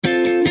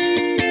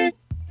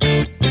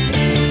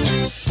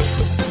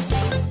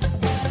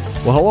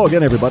Well, hello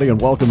again, everybody, and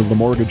welcome to the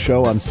Mortgage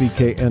Show on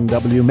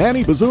CKNW.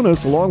 Manny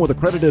Bazunas, along with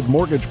accredited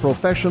mortgage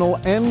professional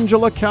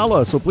Angela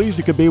Calla. So pleased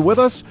you could be with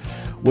us.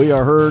 We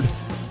are heard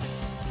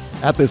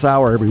at this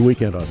hour every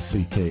weekend on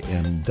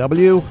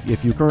CKNW.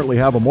 If you currently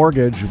have a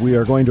mortgage, we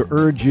are going to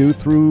urge you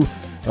through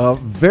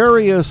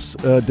various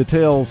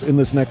details in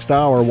this next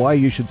hour why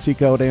you should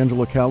seek out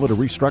Angela Calla to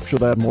restructure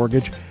that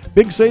mortgage.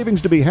 Big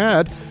savings to be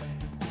had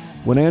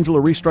when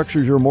Angela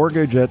restructures your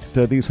mortgage at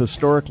these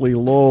historically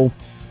low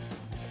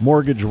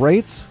mortgage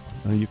rates.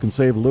 You can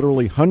save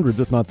literally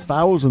hundreds, if not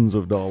thousands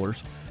of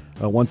dollars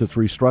once it's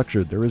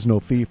restructured. There is no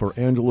fee for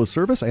Angela's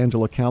service.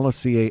 Angela Calla,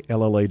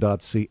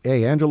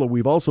 CALLA.ca. Angela,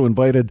 we've also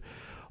invited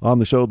on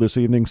the show this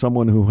evening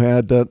someone who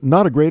had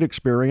not a great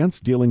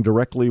experience dealing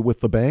directly with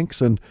the banks,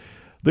 and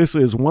this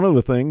is one of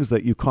the things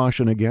that you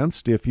caution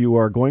against if you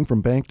are going from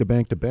bank to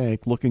bank to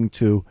bank looking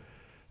to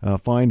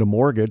find a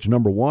mortgage.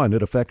 Number one,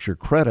 it affects your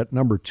credit.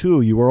 Number two,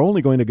 you are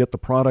only going to get the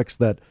products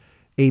that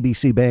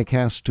ABC Bank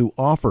has to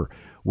offer.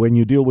 When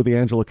you deal with the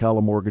Angela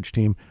Calla mortgage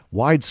team,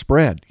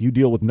 widespread. You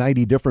deal with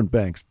 90 different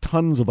banks,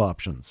 tons of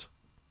options.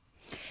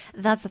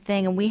 That's the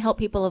thing, and we help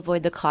people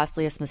avoid the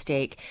costliest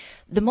mistake.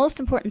 The most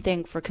important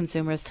thing for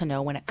consumers to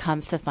know when it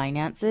comes to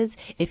finances,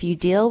 if you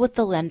deal with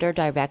the lender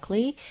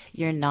directly,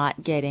 you're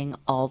not getting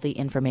all the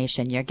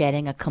information. You're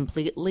getting a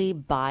completely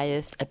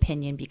biased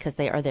opinion because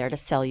they are there to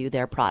sell you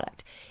their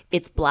product.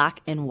 It's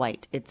black and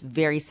white. It's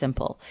very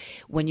simple.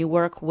 When you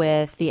work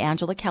with the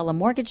Angela Calla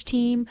mortgage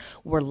team,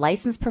 we're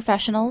licensed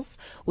professionals.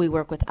 We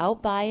work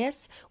without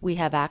bias. We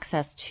have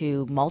access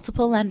to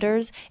multiple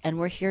lenders, and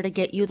we're here to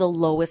get you the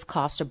lowest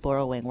cost of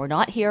borrowing. We're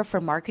not here for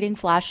marketing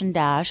flash and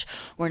dash.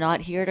 We're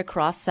not here to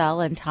cross-sell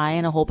and tie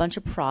in a whole bunch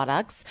of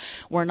products.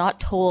 We're not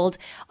told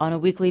on a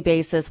weekly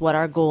basis what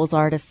our goals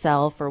are to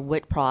sell for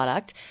what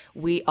product.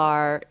 We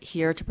are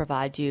here to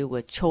provide you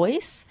with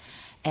choice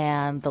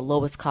and the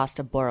lowest cost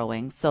of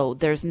borrowing. So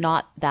there's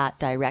not that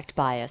direct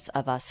bias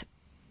of us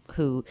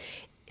who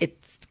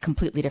it's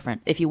completely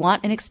different. If you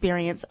want an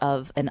experience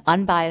of an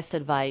unbiased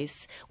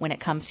advice when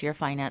it comes to your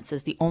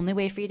finances, the only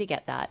way for you to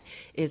get that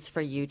is for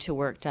you to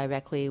work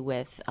directly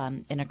with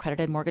an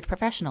accredited mortgage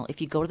professional.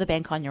 If you go to the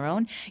bank on your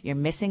own, you're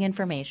missing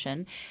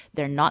information.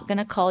 They're not going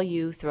to call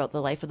you throughout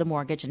the life of the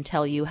mortgage and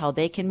tell you how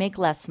they can make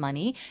less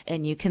money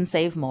and you can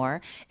save more.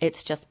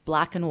 It's just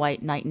black and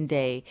white, night and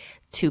day,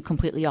 two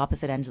completely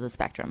opposite ends of the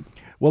spectrum.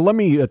 Well, let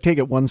me take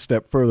it one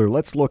step further.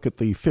 Let's look at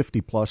the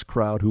 50-plus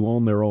crowd who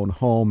own their own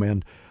home.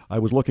 And I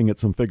was looking at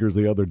some figures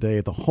the other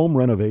day. The home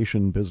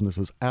renovation business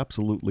is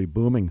absolutely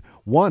booming.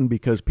 One,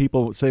 because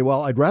people say,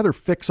 well, I'd rather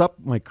fix up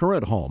my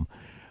current home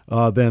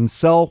than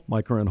sell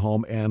my current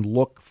home and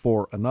look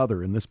for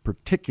another in this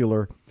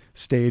particular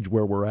stage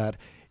where we're at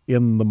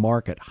in the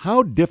market.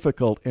 How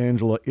difficult,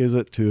 Angela, is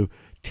it to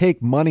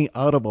take money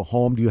out of a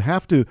home? Do you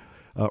have to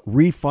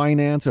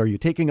refinance? Are you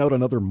taking out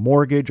another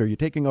mortgage? Are you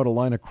taking out a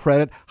line of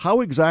credit?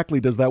 How exactly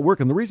does that work?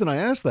 And the reason I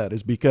ask that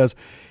is because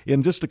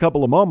in just a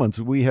couple of moments,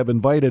 we have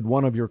invited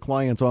one of your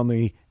clients on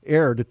the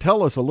air to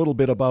tell us a little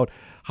bit about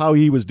how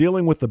he was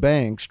dealing with the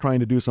banks trying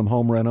to do some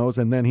home renos,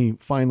 and then he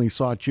finally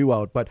sought you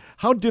out. But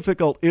how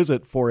difficult is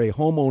it for a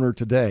homeowner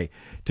today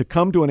to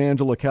come to an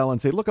Angela Calla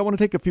and say, look, I want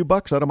to take a few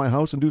bucks out of my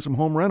house and do some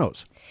home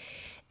renos?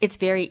 It's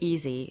very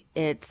easy.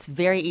 It's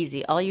very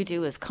easy. All you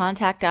do is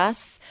contact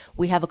us.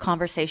 We have a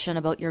conversation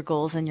about your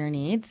goals and your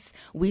needs.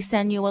 We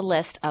send you a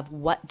list of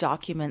what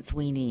documents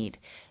we need.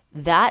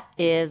 That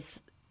is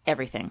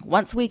everything.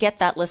 Once we get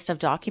that list of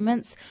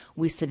documents,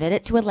 we submit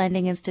it to a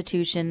lending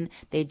institution.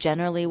 They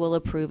generally will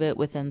approve it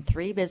within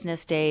 3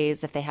 business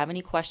days. If they have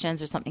any questions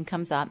or something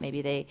comes up,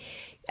 maybe they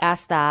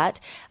ask that.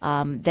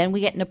 Then we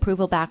get an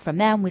approval back from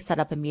them. We set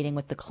up a meeting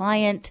with the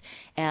client,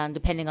 and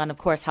depending on, of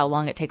course, how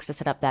long it takes to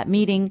set up that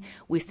meeting,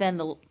 we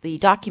send the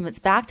documents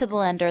back to the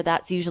lender.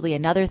 That's usually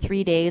another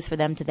 3 days for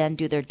them to then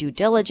do their due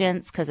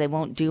diligence, because they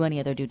won't do any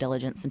of their due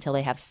diligence until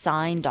they have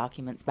signed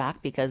documents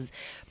back, because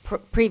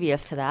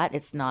previous to that,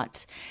 it's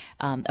not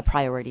a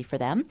priority for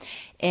them.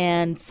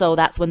 And so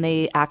that's when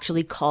they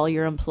actually call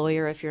your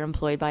employer if you're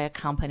employed by a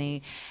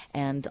company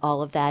and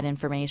all of that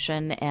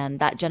information. And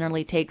that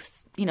generally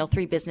takes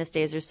 3 business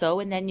days or so,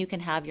 and then you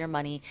can have your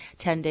money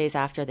 10 days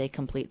after they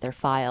complete their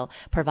file,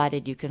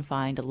 provided you can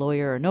find a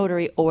lawyer or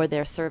notary, or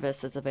their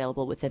service is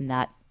available within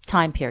that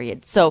time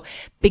period. So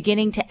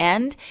beginning to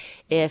end,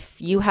 if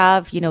you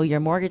have, your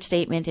mortgage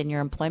statement and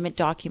your employment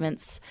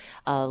documents,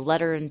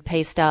 letter and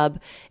pay stub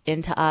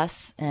into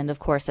us, and of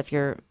course, if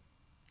your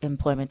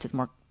employment is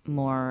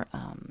more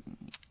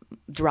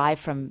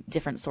derived from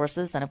different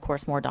sources, then of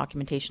course more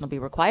documentation will be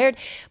required.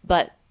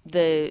 But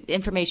the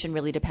information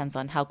really depends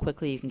on how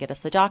quickly you can get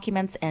us the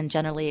documents, and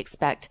generally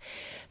expect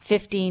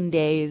 15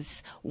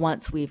 days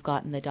once we've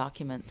gotten the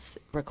documents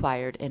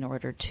required in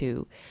order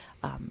to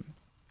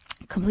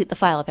complete the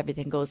file if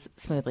everything goes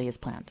smoothly as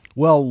planned.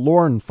 Well,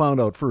 Lorne found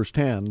out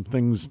firsthand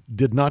things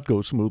did not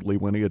go smoothly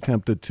when he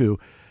attempted to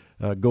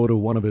go to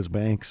one of his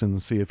banks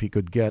and see if he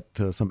could get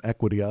some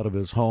equity out of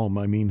his home.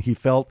 I mean, he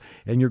felt,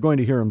 and you're going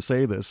to hear him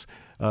say this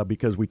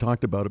because we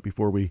talked about it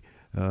before we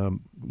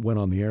went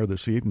on the air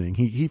this evening,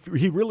 he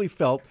really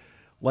felt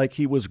like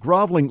he was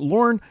groveling.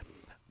 Lauren,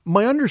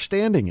 my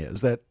understanding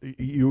is that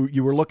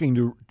you were looking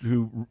to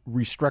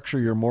restructure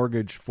your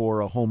mortgage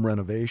for a home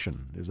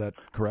renovation. Is that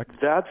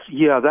correct? That's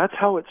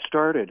how it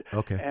started.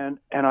 Okay. And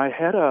I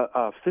had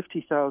a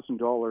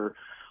 $50,000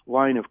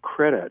 line of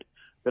credit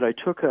that I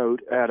took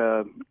out at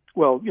a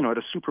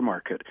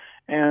supermarket,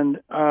 and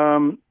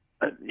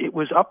it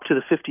was up to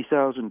the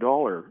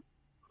 $50,000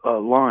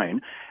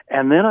 line,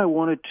 and then I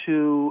wanted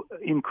to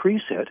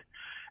increase it,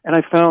 and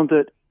I found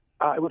that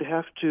I would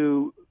have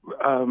to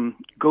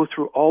go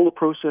through all the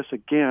process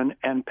again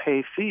and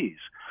pay fees.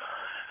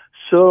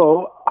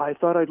 So I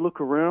thought I'd look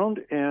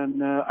around,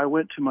 and I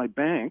went to my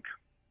bank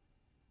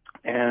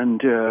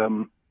and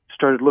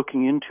started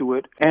looking into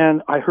it,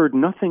 and I heard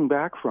nothing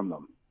back from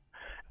them.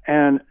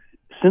 And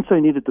since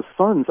I needed the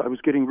funds, I was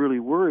getting really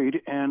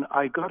worried, and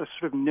I got a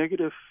sort of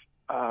negative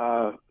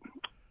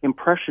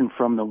impression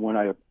from them when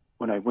I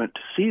went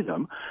to see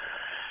them.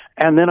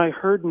 And then I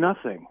heard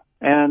nothing.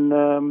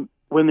 And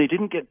when they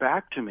didn't get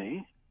back to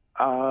me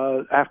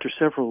after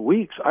several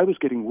weeks, I was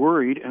getting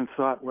worried and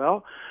thought,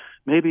 well,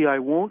 maybe I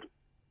won't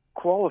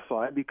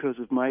qualify because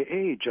of my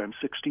age. I'm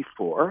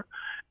 64,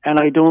 and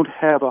I don't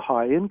have a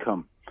high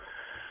income.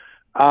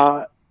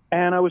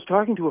 And I was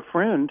talking to a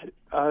friend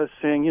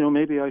saying,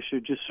 maybe I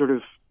should just sort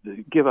of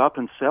give up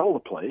and sell the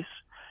place.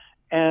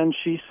 And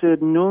she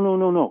said,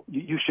 no,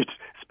 you should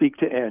speak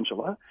to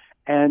Angela.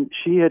 And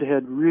she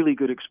had really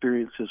good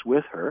experiences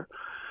with her.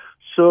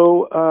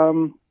 So,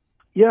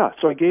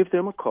 so I gave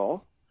them a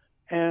call,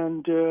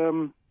 and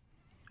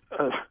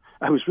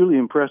I was really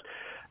impressed.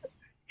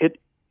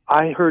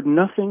 I heard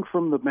nothing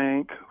from the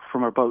bank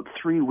from about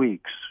 3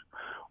 weeks.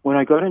 When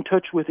I got in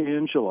touch with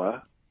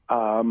Angela,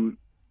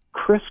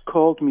 Chris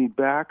called me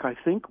back, I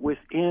think,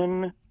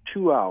 within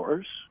 2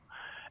 hours.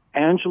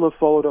 Angela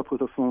followed up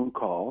with a phone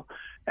call.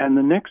 And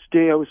the next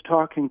day I was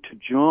talking to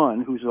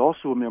John, who's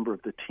also a member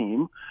of the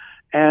team,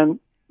 and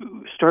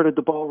started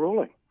the ball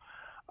rolling.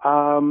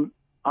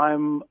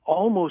 I'm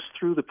almost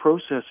through the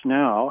process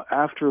now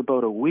after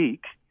about a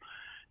week.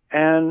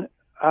 And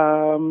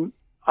I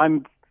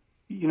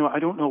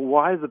don't know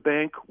why the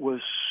bank was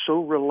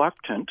so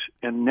reluctant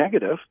and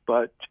negative,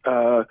 but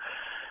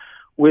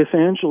with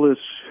Angela's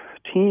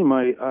team,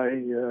 I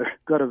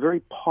got a very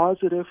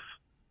positive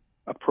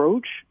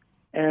approach,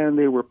 and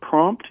they were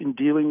prompt in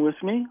dealing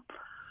with me.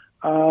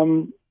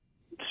 I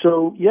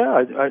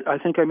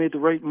think I made the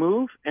right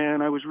move,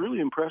 and I was really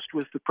impressed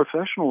with the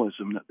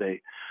professionalism that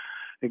they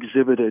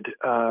exhibited.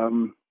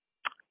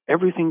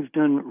 Everything's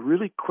done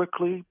really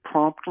quickly,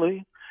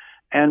 promptly,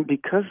 and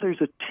because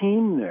there's a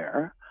team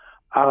there,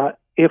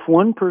 if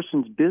one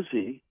person's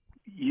busy,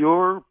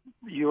 your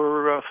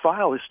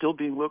file is still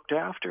being looked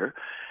after.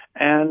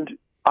 And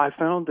I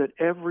found that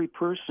every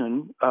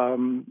person,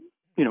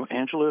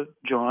 Angela,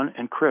 John,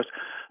 and Chris,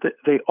 that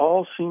they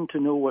all seem to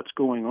know what's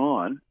going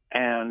on,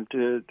 and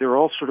they're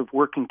all sort of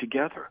working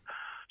together.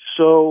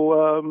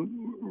 So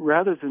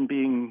rather than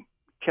being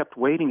kept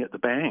waiting at the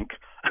bank,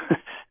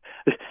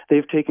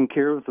 they've taken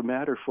care of the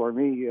matter for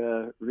me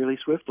really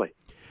swiftly.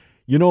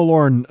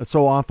 Lauren,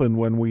 so often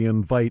when we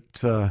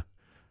invite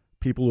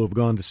people who have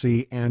gone to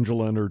see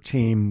Angela and her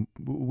team,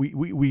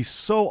 we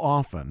so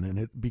often, and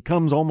it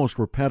becomes almost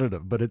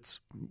repetitive, but it's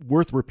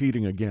worth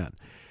repeating again.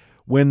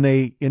 When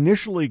they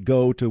initially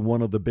go to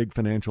one of the big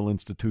financial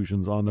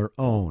institutions on their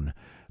own,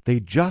 they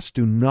just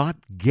do not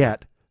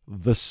get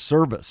the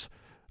service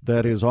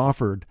that is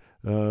offered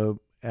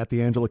at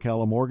the Angela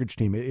Calla mortgage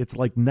team. It's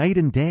like night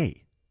and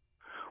day.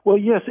 Well,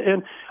 yes,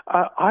 and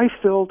I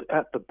felt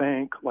at the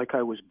bank like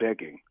I was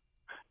begging.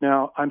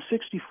 Now, I'm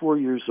 64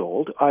 years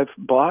old. I've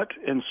bought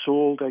and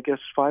sold, I guess,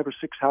 5 or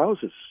 6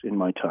 houses in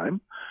my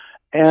time.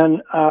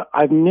 And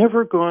I've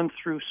never gone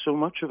through so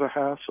much of a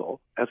hassle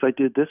as I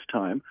did this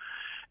time.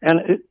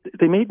 And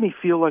they made me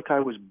feel like I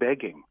was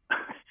begging.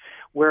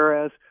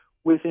 Whereas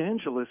with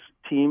Angela's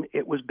team,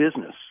 it was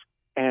business.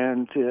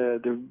 And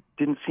there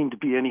didn't seem to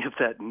be any of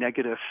that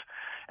negative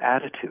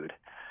attitude.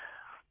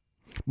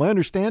 My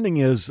understanding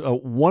is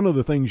one of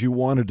the things you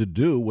wanted to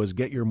do was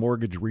get your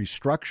mortgage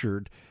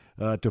restructured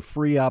to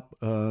free up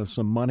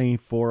some money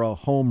for a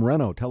home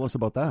reno. Tell us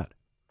about that.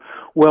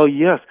 Well,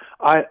 yes.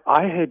 I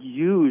had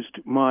used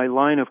my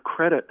line of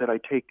credit that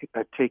I'd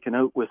taken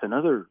out with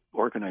another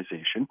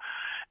organization,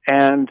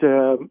 and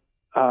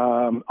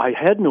I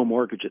had no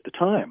mortgage at the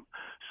time.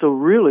 So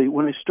really,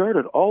 when I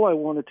started, all I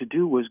wanted to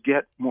do was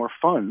get more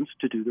funds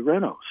to do the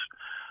renos.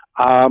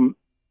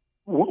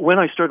 When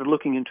I started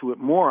looking into it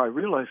more, I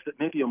realized that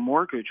maybe a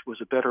mortgage was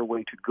a better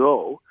way to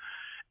go.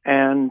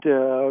 And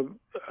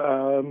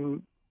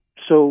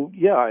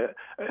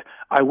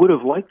I would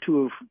have liked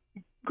to have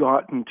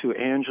gotten to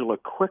Angela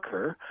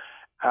quicker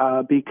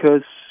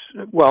because,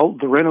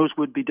 the renos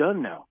would be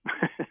done now.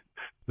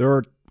 There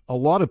are a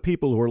lot of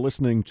people who are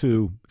listening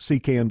to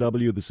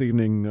CKNW this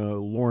evening.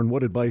 Lauren,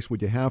 what advice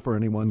would you have for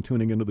anyone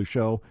tuning into the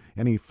show?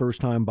 Any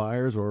first-time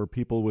buyers or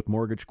people with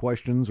mortgage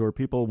questions or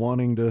people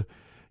wanting to,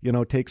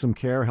 take some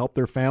care, help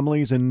their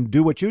families, and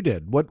do what you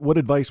did? What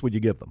advice would you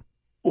give them?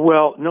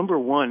 Well, number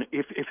one,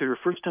 if you're a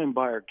first-time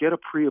buyer, get a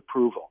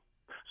pre-approval.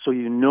 so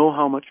you know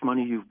how much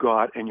money you've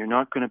got, and you're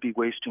not going to be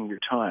wasting your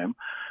time.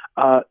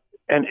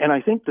 And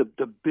I think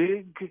the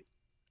big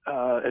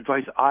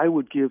advice I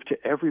would give to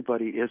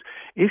everybody is,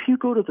 if you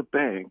go to the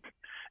bank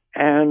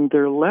and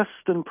they're less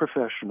than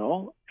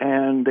professional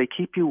and they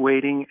keep you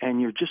waiting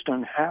and you're just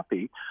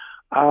unhappy,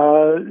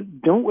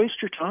 don't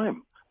waste your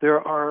time. There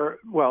are,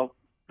 well,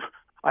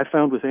 I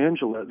found with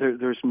Angela,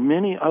 there's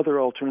many other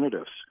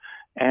alternatives,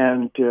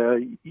 and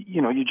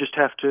you just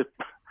have to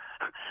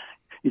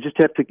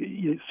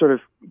sort of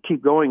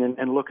keep going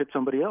and look at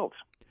somebody else.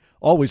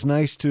 Always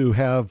nice to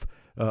have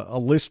a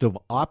list of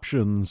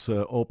options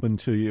open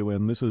to you,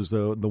 and this is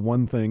the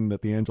one thing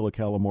that the Angela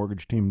Calla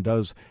Mortgage Team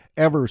does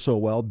ever so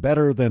well,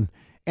 better than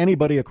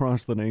anybody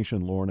across the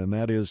nation, Lauren, and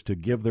that is to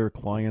give their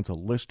clients a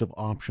list of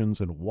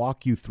options and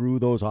walk you through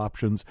those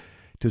options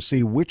to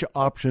see which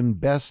option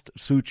best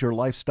suits your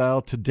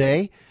lifestyle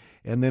today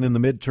and then in the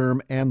midterm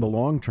and the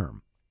long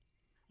term.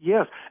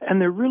 Yes, and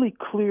they're really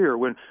clear.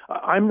 When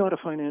I'm not a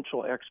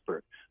financial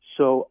expert,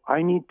 so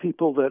I need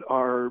people that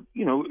are,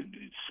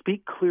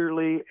 speak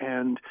clearly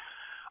and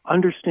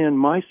understand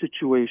my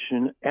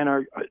situation,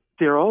 and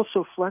they're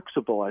also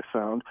flexible, I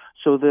found,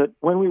 so that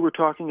when we were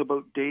talking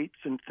about dates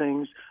and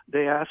things,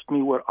 they asked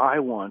me what I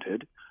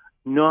wanted,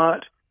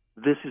 not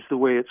this is the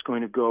way it's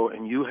going to go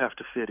and you have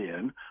to fit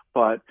in,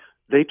 but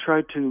they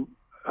tried to,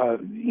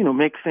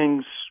 make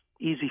things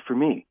easy for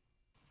me.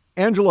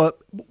 Angela,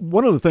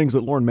 one of the things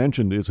that Lauren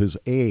mentioned is his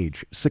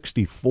age,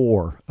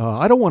 64.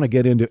 I don't want to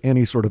get into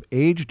any sort of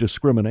age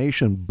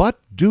discrimination,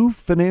 but do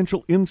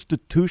financial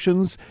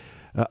institutions,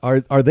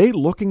 are they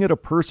looking at a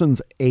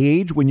person's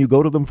age when you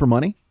go to them for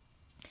money?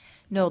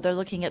 No, they're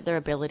looking at their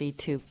ability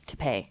to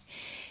pay.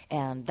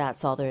 And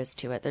that's all there is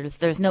to it.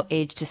 There's no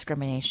age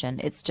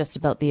discrimination. It's just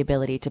about the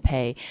ability to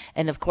pay.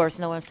 And of course,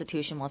 no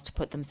institution wants to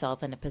put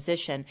themselves in a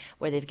position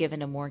where they've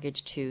given a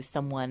mortgage to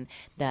someone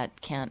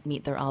that can't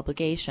meet their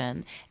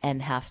obligation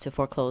and have to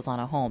foreclose on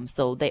a home.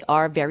 So they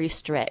are very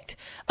strict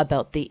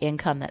about the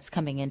income that's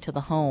coming into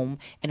the home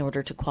in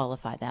order to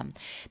qualify them.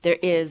 There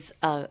is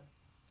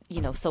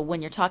so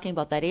when you're talking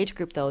about that age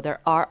group, though, there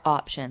are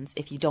options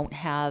if you don't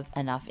have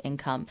enough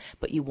income,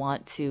 but you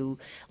want to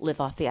live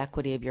off the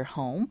equity of your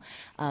home.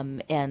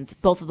 And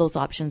both of those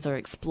options are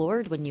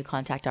explored when you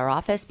contact our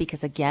office,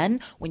 because,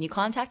 again, when you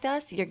contact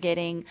us, you're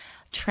getting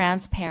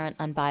transparent,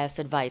 unbiased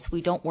advice.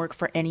 We don't work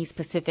for any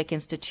specific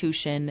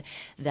institution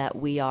that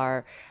we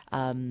are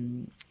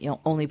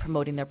only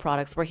promoting their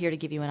products. We're here to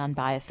give you an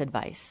unbiased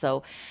advice.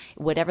 So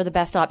whatever the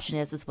best option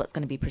is what's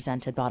going to be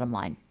presented, bottom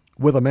line.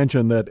 With a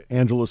mention that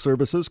Angela's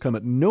services come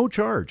at no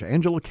charge.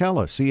 Angela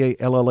Calla,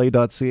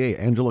 CALLA.ca,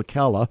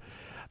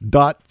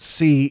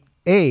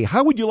 AngelaCalla.ca.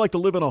 How would you like to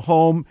live in a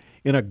home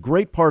in a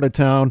great part of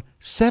town?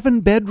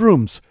 7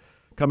 bedrooms.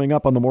 Coming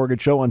up on The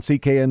Mortgage Show on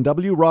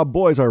CKNW, Rob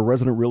Boys, our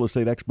resident real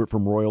estate expert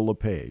from Royal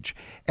LePage.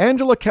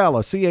 Angela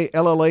Calla,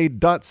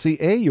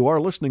 CALLA.ca. You are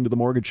listening to The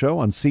Mortgage Show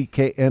on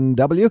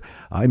CKNW.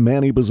 I'm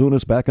Manny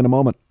Bazunas, back in a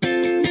moment.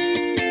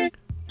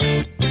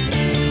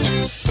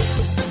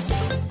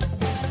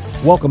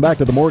 Welcome back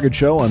to The Mortgage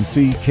Show on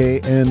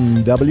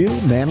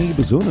CKNW. Manny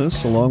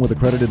Bazunas, along with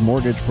accredited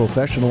mortgage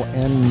professional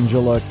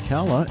Angela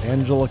Calla.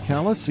 Angela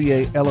Calla,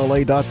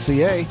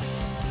 CALLA.ca.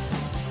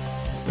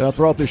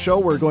 Throughout the show,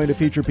 we're going to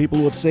feature people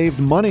who have saved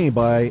money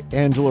by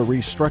Angela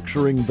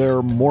restructuring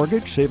their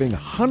mortgage, saving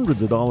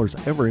hundreds of dollars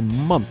every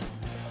month.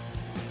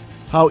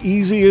 How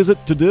easy is it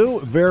to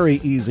do? Very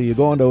easy. You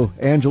go onto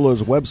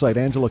Angela's website,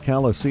 Angela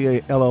Calla,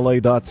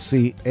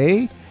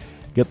 CALLA.ca.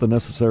 Get the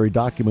necessary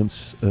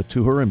documents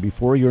to her, and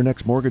before your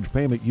next mortgage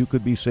payment, you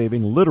could be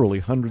saving literally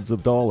hundreds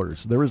of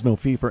dollars. There is no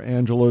fee for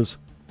Angela's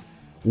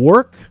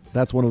work.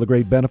 That's one of the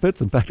great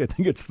benefits. In fact, I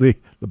think it's the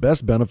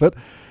best benefit.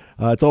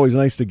 It's always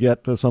nice to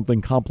get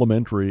something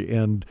complimentary.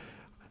 And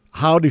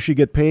how does she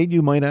get paid,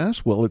 you might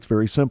ask? Well, it's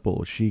very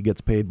simple. She gets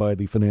paid by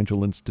the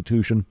financial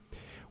institution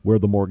where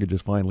the mortgage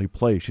is finally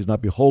placed. She's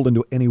not beholden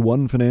to any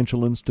one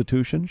financial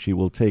institution. She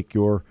will take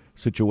your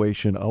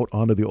situation out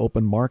onto the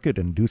open market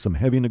and do some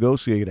heavy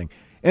negotiating.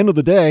 End of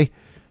the day,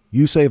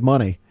 you save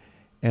money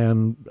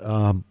and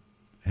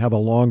have a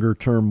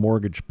longer-term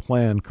mortgage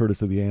plan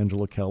courtesy of the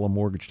Angela Calla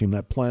Mortgage Team.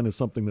 That plan is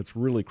something that's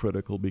really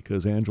critical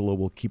because Angela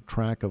will keep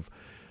track of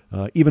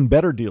even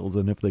better deals,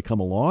 and if they come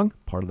along,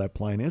 part of that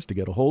plan is to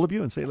get a hold of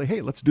you and say,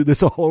 hey, let's do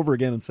this all over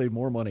again and save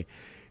more money.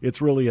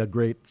 It's really a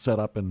great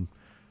setup, and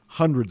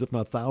hundreds, if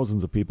not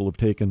thousands, of people have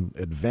taken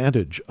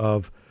advantage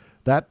of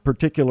that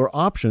particular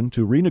option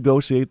to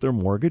renegotiate their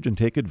mortgage and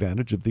take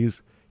advantage of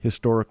these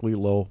historically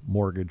low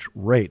mortgage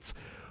rates.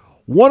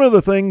 One of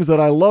the things that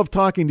I love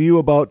talking to you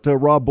about,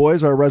 Rob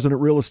Boys, our resident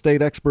real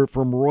estate expert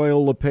from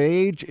Royal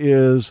LePage,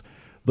 is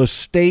the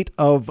state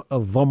of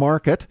the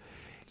market.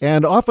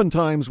 And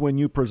oftentimes when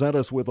you present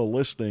us with a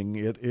listing,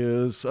 it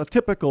is a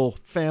typical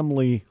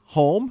family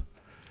home,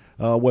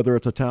 whether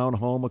it's a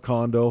townhome, a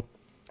condo,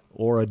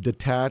 or a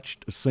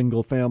detached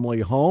single-family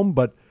home.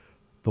 But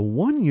the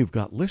one you've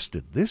got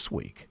listed this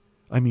week,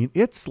 I mean,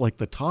 it's like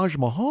the Taj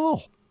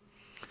Mahal.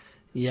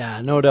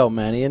 Yeah, no doubt,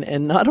 Manny.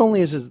 And not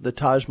only is it the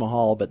Taj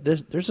Mahal, but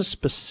there's a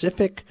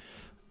specific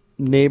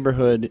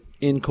neighborhood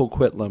in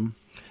Coquitlam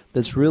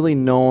that's really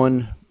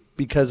known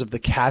because of the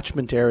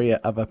catchment area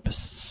of a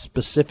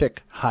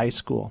specific high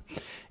school.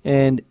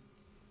 And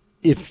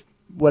if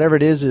whatever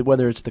it is,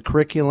 whether it's the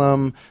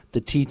curriculum,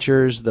 the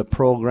teachers, the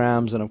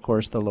programs, and of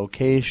course the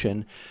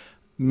location,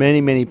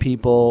 many, many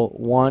people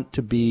want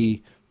to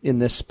be in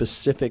this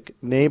specific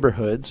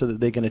neighborhood so that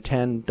they can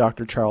attend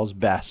Dr. Charles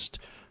Best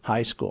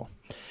High School.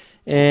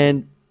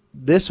 And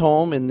this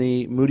home in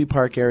the Moody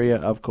Park area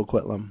of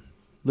Coquitlam,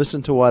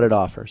 listen to what it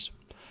offers.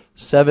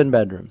 7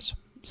 bedrooms,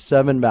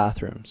 7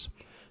 bathrooms,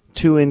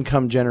 2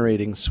 income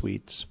generating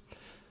suites.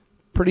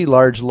 Pretty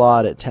large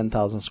lot at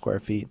 10,000 square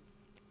feet.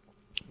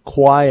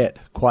 Quiet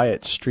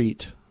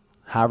street.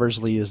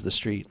 Haversley is the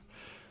street.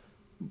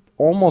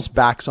 Almost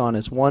backs on.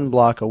 It's 1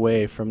 block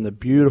away from the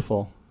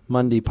beautiful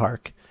Mundy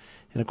Park.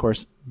 And, of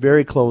course,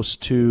 very close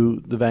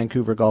to the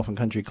Vancouver Golf and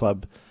Country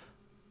Club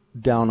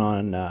down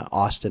on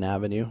Austin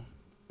Avenue.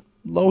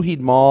 Lougheed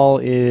Mall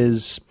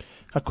is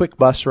a quick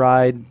bus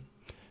ride.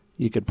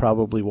 You could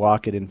probably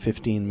walk it in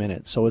 15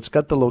 minutes. So it's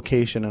got the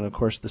location, and, of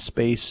course, the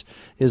space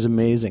is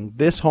amazing.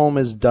 This home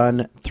is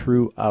done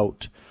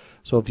throughout.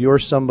 So if you're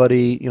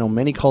somebody,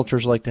 many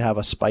cultures like to have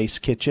a spice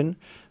kitchen,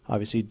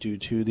 obviously due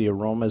to the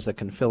aromas that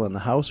can fill in the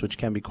house, which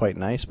can be quite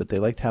nice, but they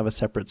like to have a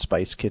separate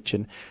spice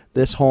kitchen.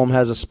 This home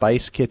has a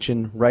spice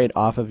kitchen right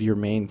off of your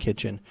main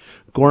kitchen.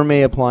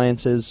 Gourmet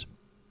appliances,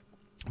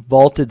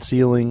 vaulted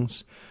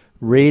ceilings,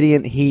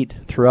 radiant heat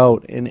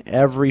throughout in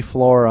every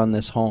floor on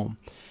this home.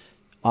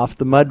 Off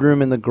the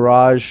mudroom in the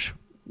garage,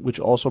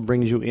 which also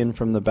brings you in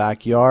from the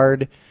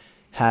backyard,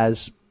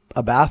 has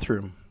a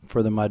bathroom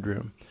for the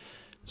mudroom.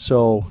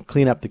 So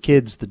clean up the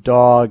kids, the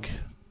dog,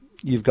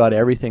 you've got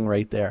everything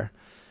right there.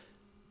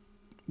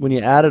 When you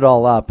add it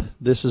all up,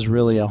 this is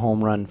really a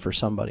home run for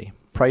somebody.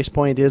 Price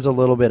point is a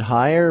little bit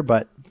higher,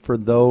 but for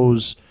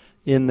those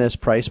in this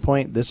price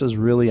point, this is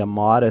really a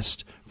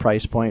modest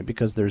price point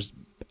because there's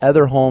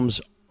other homes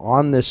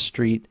on this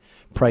street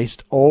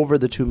priced over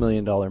the $2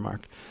 million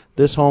mark.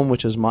 This home,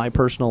 which is my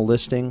personal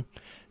listing,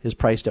 is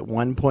priced at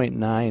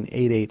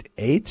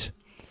 $1.9888.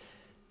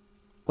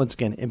 Once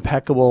again,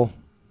 impeccable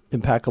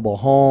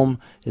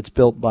home. It's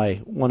built by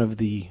one of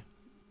the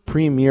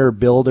premier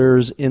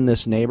builders in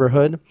this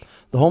neighborhood.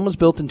 The home was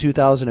built in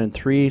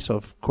 2003, so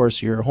of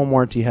course your home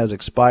warranty has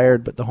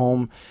expired, but the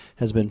home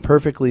has been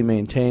perfectly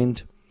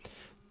maintained.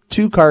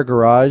 2-car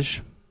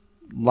garage,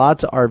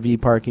 lots of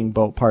RV parking,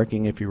 boat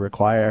parking if you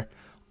require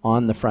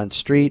on the front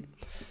street.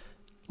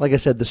 Like I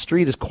said, the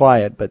street is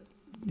quiet, but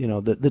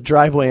the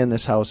driveway in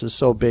this house is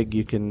so big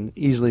you can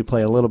easily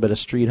play a little bit of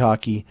street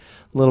hockey,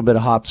 a little bit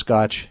of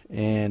hopscotch,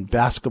 and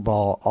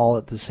basketball all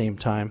at the same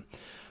time.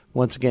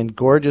 Once again,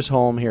 gorgeous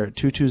home here at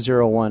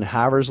 2201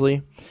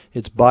 Haversley.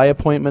 It's by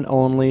appointment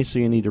only, so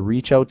you need to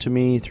reach out to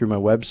me through my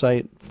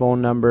website,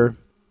 phone number,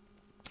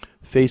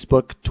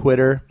 Facebook,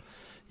 Twitter.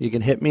 You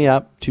can hit me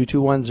up,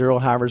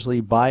 2210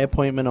 Haversley, by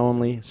appointment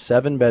only,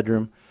 7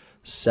 bedroom,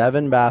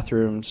 7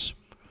 bathrooms,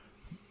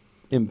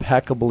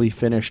 impeccably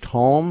finished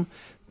home.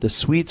 The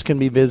suites can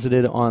be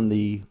visited on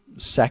the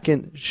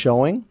second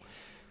showing.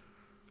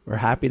 We're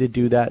happy to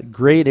do that.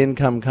 Great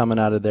income coming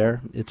out of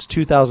there. It's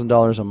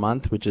 $2,000 a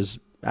month, which is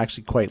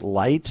actually quite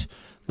light.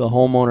 The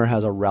homeowner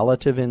has a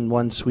relative in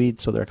one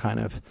suite, so they're kind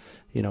of,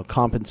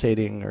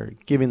 compensating or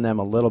giving them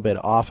a little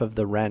bit off of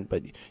the rent.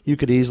 But you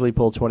could easily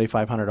pull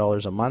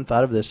 $2,500 a month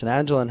out of this. And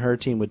Angela and her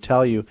team would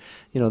tell you,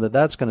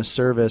 that's going to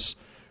service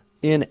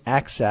in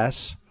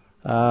excess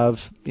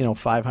of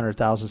 $500,000,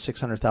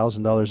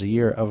 $600,000 a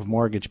year of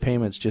mortgage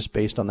payments just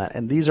based on that.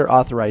 And these are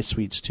authorized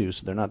suites too,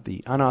 so they're not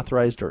the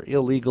unauthorized or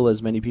illegal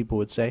as many people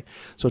would say.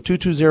 So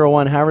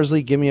 2201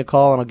 Haversley, give me a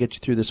call and I'll get you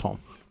through this home.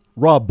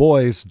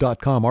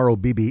 RobBoies.com,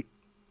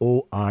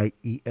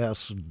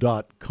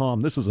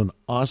 ROBBOIES.com. This is an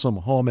awesome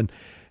home, and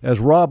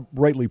as Rob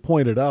rightly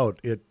pointed out,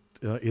 it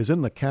is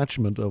in the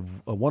catchment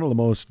of one of the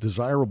most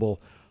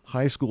desirable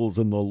high schools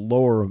in the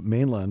Lower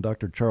Mainland,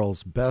 Dr.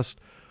 Charles Best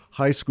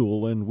High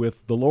School. And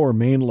with the Lower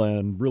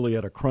Mainland really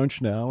at a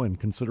crunch now and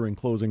considering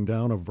closing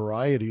down a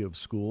variety of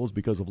schools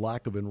because of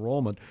lack of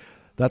enrollment,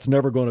 that's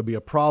never going to be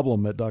a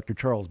problem at Dr.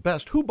 Charles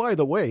Best, who, by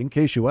the way, in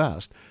case you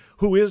asked,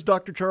 who is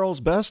Dr.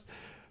 Charles Best?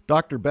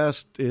 Dr.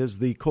 Best is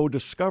the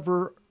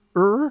co-discoverer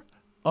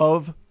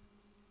of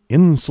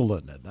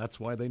insulin, and that's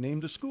why they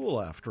named a school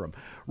after him.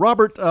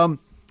 Robert,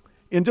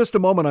 in just a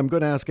moment, I'm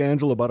going to ask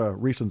Angela about a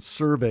recent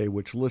survey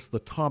which lists the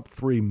top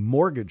 3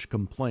 mortgage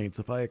complaints.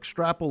 If I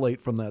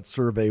extrapolate from that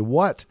survey,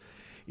 what,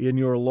 in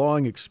your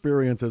long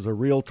experience as a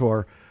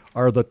realtor,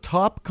 are the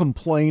top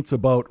complaints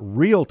about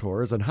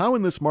realtors, and how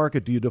in this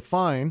market do you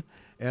define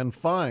and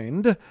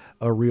find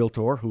a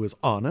realtor who is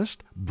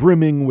honest,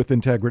 brimming with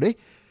integrity,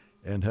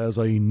 and has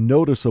a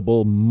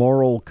noticeable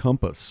moral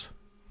compass?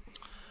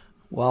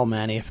 Well,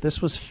 Manny, if this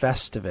was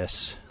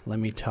Festivus, let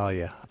me tell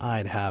you,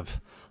 I'd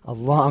have a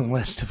long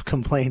list of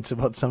complaints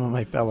about some of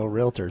my fellow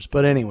realtors.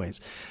 But anyways,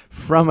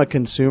 from a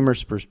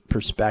consumer's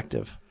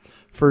perspective,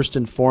 first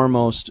and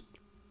foremost,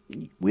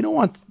 they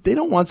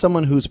don't want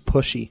someone who's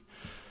pushy.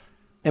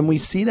 And we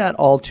see that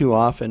all too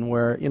often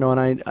where,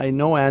 and I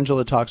know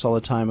Angela talks all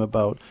the time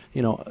about,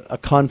 a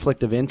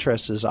conflict of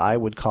interest, as I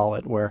would call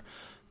it, where,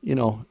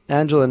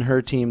 Angela and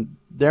her team,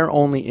 their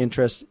only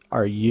interests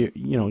are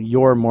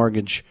your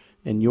mortgage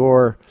and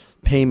your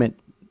payment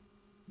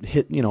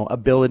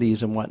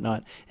abilities and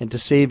whatnot, and to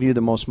save you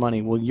the most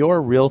money. Well,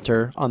 your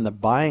realtor on the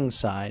buying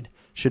side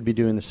should be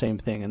doing the same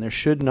thing, and there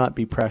should not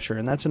be pressure.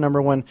 And that's a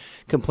number one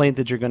complaint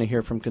that you're going to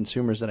hear from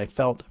consumers, that I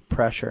felt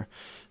pressure.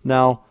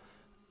 Now,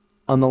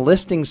 on the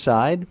listing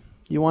side,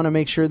 you want to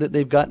make sure that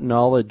they've got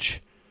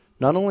knowledge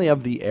not only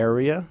of the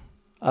area,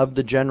 of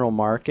the general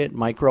market,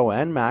 micro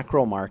and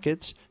macro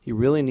markets. You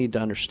really need to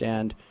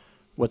understand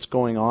what's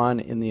going on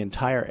in the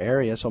entire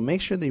area. So make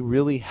sure they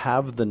really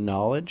have the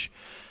knowledge.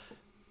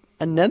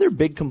 Another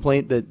big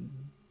complaint that,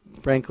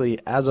 frankly,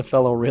 as a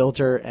fellow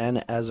realtor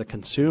and as a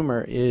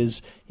consumer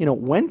is,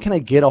 when can I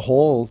get a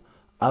hold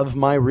of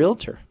my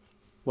realtor?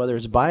 Whether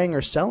it's buying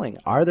or selling,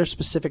 are there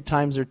specific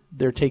times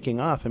they're taking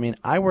off? I mean,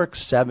 I work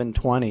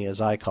 7/20, as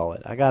I call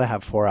it. I got to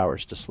have 4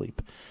 hours to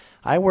sleep.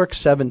 I work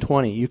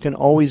 7/20. You can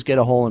always get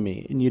a hold of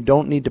me, and you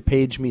don't need to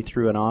page me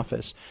through an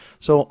office.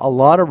 So a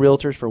lot of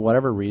realtors, for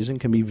whatever reason,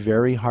 can be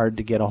very hard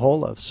to get a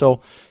hold of.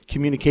 So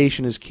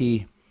communication is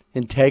key.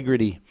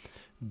 Integrity.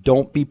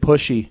 Don't be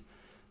pushy.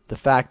 The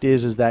fact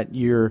is that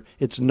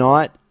it's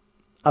not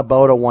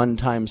about a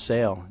one-time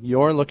sale.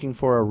 You're looking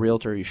for a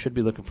realtor. You should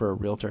be looking for a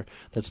realtor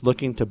that's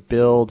looking to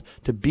build,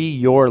 to be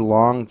your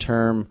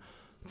long-term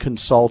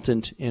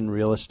consultant in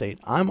real estate.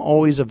 I'm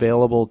always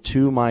available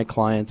to my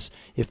clients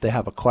if they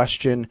have a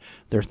question,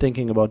 they're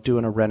thinking about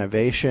doing a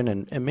renovation,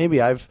 and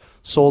maybe I've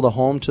sold a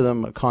home to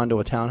them, a condo,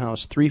 a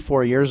townhouse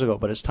 3-4 years ago,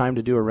 but it's time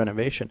to do a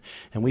renovation.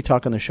 And we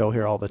talk on the show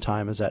here all the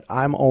time is that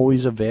I'm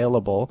always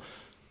available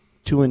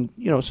to,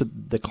 so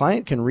the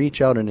client can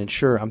reach out and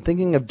ensure, I'm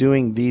thinking of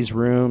doing these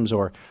rooms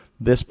or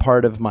this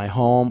part of my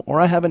home, or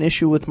I have an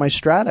issue with my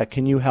strata.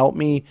 Can you help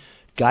me,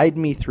 guide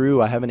me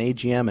through? I have an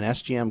AGM and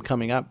SGM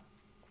coming up.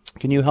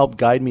 Can you help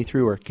guide me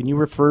through? Or can you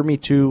refer me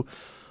to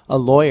a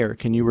lawyer?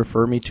 Can you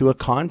refer me to a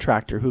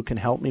contractor who can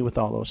help me with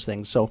all those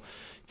things? So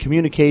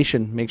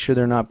communication, make sure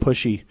they're not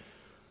pushy.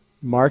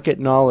 Market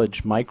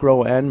knowledge,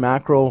 micro and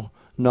macro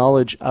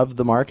knowledge of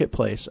the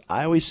marketplace.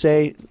 I always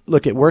say,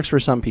 look, it works for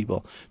some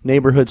people.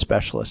 Neighborhood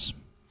specialists.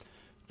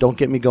 Don't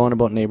get me going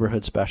about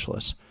neighborhood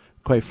specialists.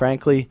 Quite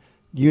frankly,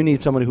 you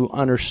need someone who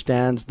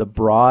understands the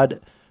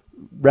broad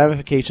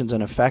ramifications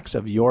and effects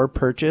of your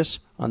purchase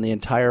on the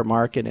entire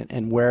market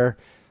and where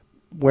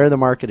the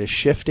market is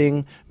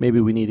shifting. Maybe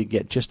we need to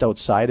get just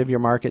outside of your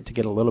market to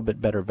get a little bit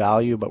better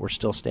value, but we're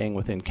still staying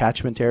within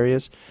catchment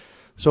areas.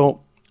 So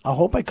I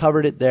hope I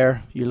covered it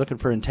there. You're looking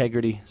for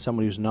integrity,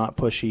 someone who's not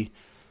pushy,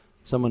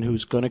 someone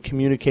who's going to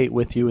communicate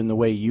with you in the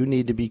way you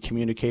need to be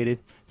communicated.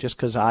 Just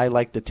because I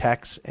like the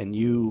text and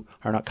you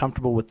are not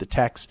comfortable with the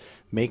text,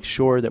 make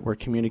sure that we're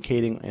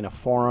communicating in a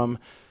forum,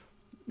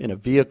 in a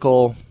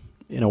vehicle,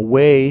 in a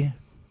way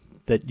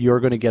that you're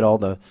going to get all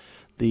the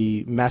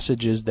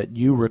messages that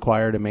you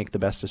require to make the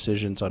best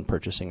decisions on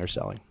purchasing or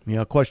selling.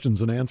 Yeah,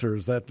 questions and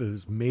answers, that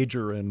is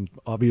major, and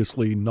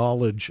obviously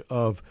knowledge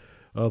of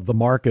the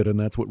market, and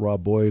that's what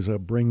Rob Boies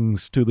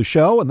brings to the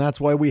show, and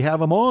that's why we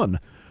have him on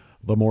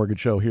The Mortgage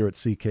Show here at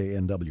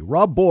CKNW.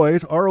 Rob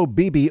Boies,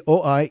 ROBBOIES.com.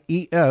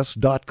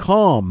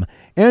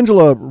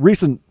 Angela,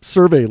 recent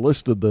survey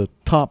listed the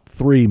top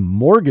 3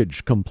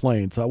 mortgage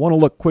complaints. I want to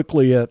look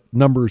quickly at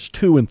numbers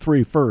 2 and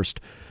 3 first.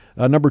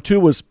 Number 2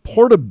 was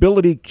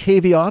portability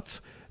caveats.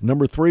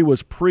 Number 3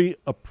 was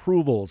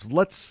pre-approvals.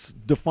 Let's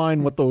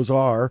define what those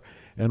are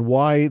and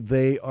why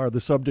they are the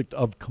subject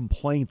of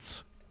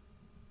complaints.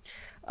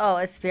 Oh,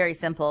 it's very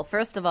simple.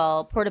 First of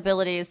all,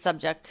 portability is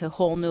subject to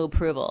whole new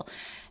approval.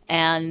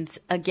 And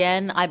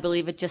again, I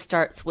believe it just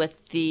starts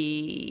with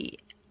the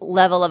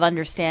level of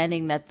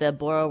understanding that the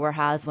borrower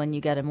has when you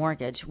get a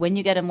mortgage. When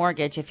you get a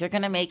mortgage, if you're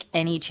going to make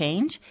any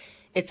change,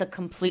 it's a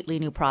completely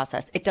new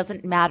process. It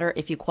doesn't matter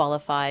if you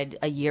qualified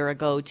a year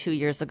ago, 2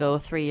 years ago,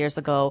 3 years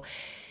ago.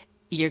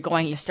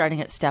 You're starting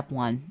at step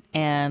 1.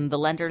 And the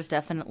lenders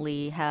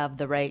definitely have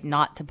the right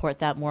not to port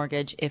that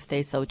mortgage if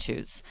they so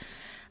choose.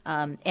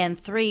 And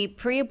 3,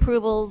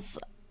 pre-approvals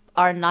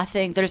are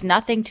nothing. There's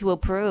nothing to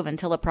approve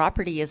until a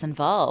property is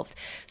involved.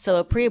 So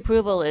a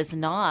pre-approval is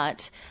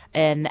not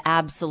an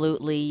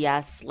absolutely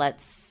yes,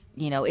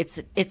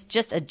 it's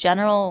just a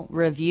general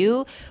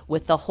review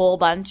with a whole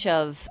bunch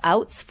of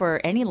outs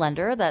for any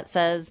lender that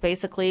says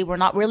basically we're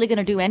not really going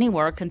to do any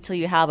work until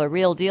you have a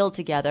real deal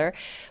together.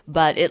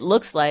 But it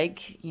looks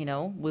like,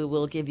 we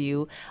will give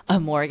you a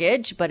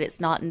mortgage, but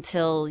it's not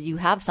until you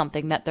have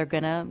something that they're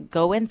going to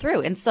go in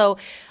through. And so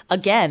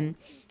again,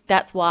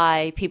 that's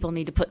why people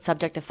need to put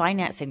subject to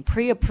financing.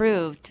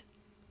 Pre-approved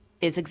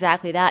is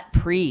exactly that,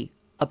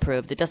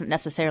 pre-approved. It doesn't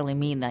necessarily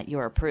mean that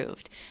you're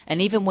approved.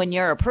 And even when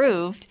you're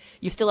approved,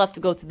 you still have to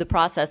go through the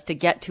process to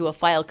get to a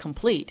file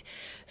complete.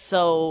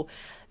 So,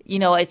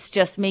 it's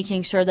just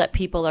making sure that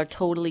people are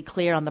totally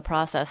clear on the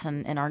process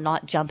and are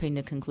not jumping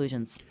to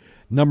conclusions.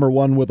 Number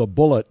 1 with a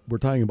bullet, we're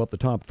talking about the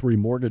top 3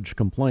 mortgage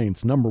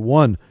complaints. Number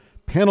 1,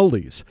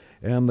 penalties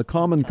and the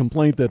common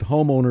complaint that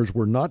homeowners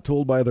were not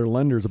told by their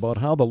lenders about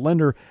how the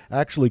lender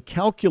actually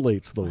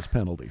calculates those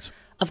penalties.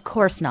 Of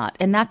course not.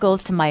 And that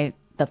goes to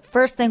the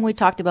first thing we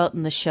talked about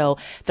in the show.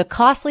 The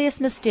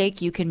costliest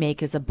mistake you can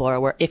make as a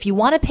borrower, if you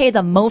want to pay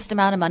the most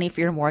amount of money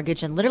for your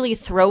mortgage and literally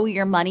throw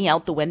your money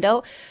out the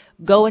window,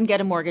 go and get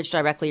a mortgage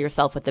directly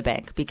yourself with the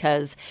bank,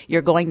 because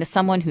you're going to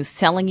someone who's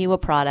selling you a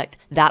product.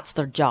 That's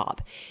their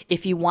job.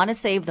 If you want to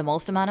save the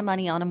most amount of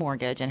money on a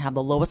mortgage and have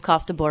the lowest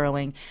cost of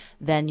borrowing,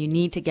 then you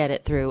need to get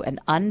it through an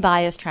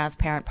unbiased,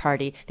 transparent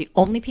party. The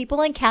only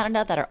people in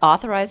Canada that are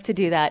authorized to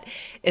do that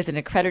is an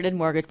accredited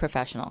mortgage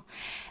professional.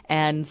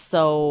 And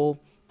so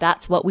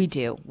that's what we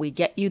do. We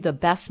get you the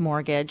best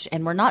mortgage,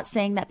 and we're not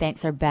saying that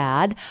banks are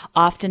bad.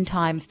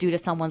 Oftentimes, due to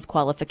someone's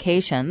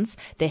qualifications,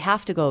 they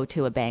have to go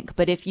to a bank.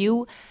 But if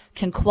you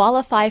can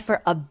qualify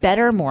for a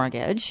better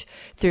mortgage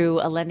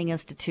through a lending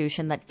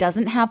institution that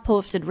doesn't have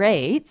posted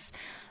rates,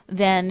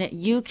 then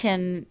you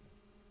can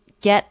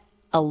get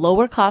a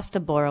lower cost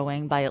of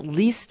borrowing by at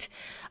least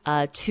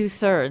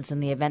 2/3 in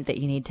the event that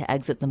you need to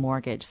exit the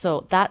mortgage.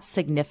 So that's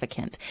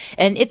significant.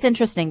 And it's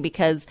interesting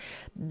because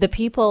the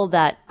people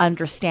that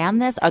understand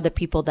this are the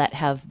people that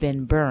have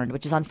been burned,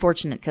 which is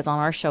unfortunate, because on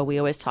our show we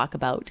always talk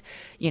about,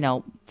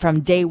 from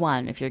day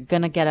one, if you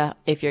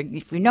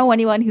know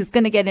anyone who's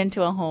going to get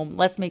into a home,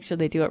 let's make sure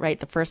they do it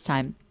right the first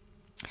time.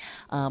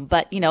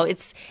 But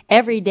it's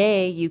every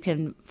day you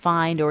can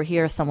find or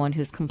hear someone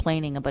who's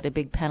complaining about a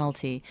big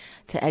penalty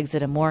to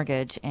exit a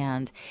mortgage.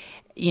 And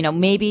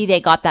maybe they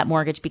got that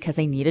mortgage because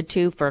they needed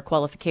to for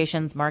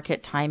qualifications,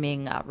 market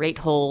timing, rate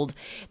hold.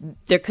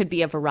 There could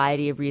be a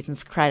variety of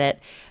reasons, credit.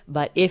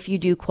 But if you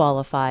do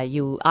qualify,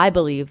 I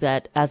believe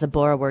that as a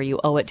borrower, you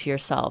owe it to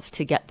yourself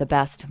to get the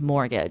best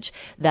mortgage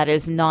that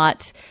is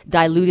not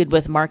diluted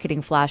with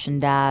marketing flash and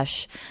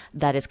dash,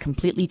 that is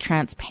completely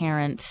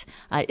transparent.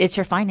 It's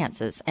your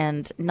finances.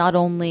 And not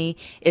only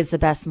is the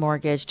best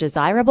mortgage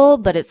desirable,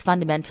 but it's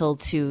fundamental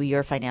to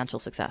your financial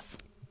success.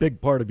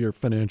 Big part of your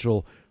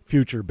financial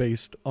future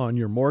based on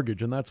your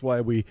mortgage. And that's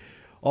why we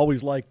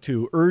always like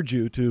to urge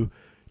you to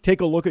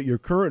take a look at your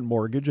current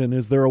mortgage, and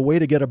is there a way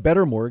to get a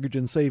better mortgage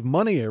and save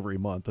money every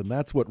month? And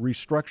that's what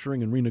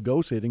restructuring and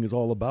renegotiating is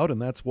all about.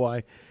 And that's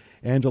why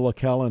Angela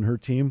Calla and her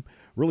team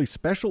really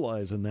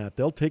specialize in that.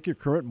 They'll take your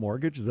current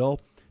mortgage, they'll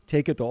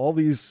take it to all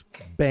these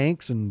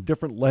banks and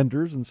different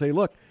lenders and say,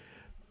 look,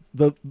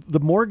 the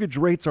mortgage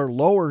rates are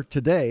lower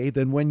today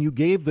than when you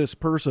gave this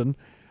person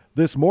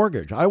this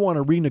mortgage. I want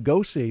to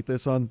renegotiate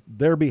this on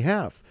their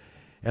behalf.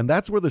 And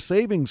that's where the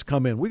savings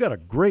come in. We got a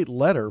great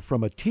letter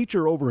from a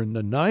teacher over in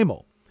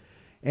Nanaimo.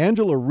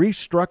 Angela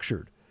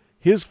restructured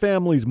his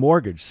family's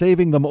mortgage,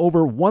 saving them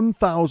over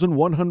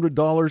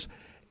 $1,100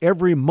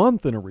 every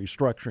month in a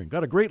restructuring.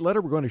 Got a great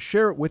letter. We're going to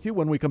share it with you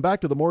when we come back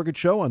to the Mortgage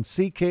Show on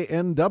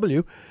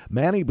CKNW.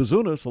 Manny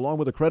Bazunas, along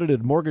with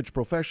accredited mortgage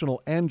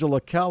professional Angela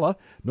Calla.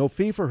 No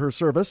fee for her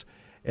service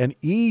and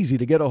easy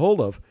to get a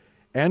hold of.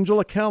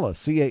 Angela Calla,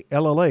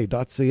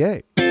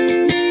 CALLA.ca.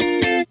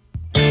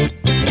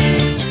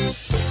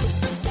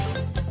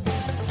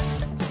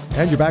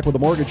 And you're back with the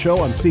Mortgage Show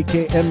on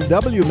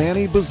CKNW.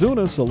 Manny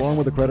Bazunas, along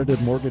with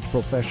accredited mortgage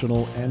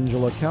professional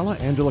Angela Calla.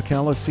 Angela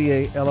Calla,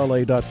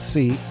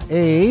 CALLA.ca.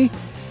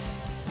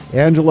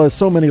 Angela,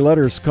 so many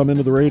letters come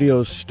into the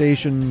radio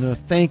station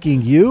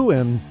thanking you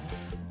and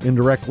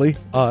indirectly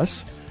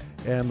us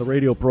and the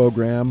radio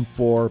program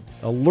for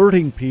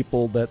alerting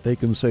people that they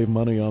can save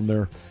money on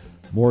their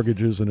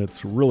mortgages. And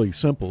it's really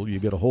simple. You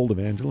get a hold of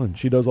Angela and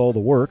she does all the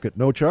work at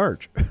no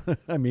charge.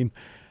 I mean,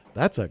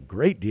 that's a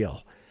great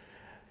deal.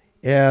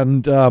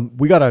 And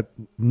we got a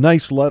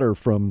nice letter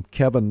from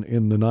Kevin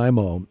in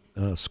Nanaimo,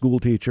 a school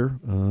teacher.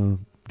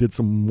 Did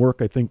some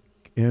work, I think,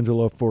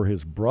 Angela, for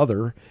his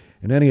brother.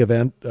 In any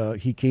event,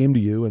 he came to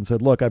you and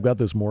said, look, I've got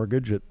this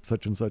mortgage at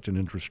such and such an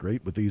interest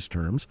rate with these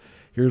terms.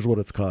 Here's what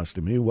it's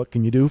costing me. What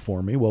can you do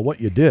for me? Well,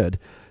 what you did,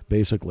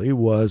 basically,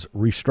 was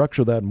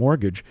restructure that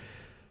mortgage,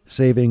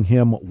 saving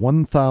him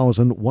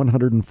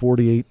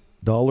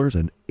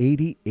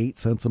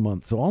 $1,148.88 a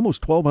month. So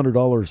almost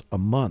 $1,200 a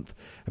month.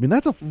 I mean,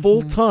 that's a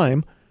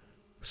full-time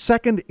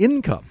second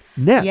income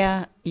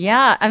net.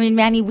 Yeah. I mean,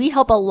 Manny, we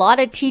help a lot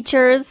of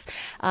teachers,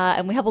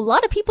 and we help a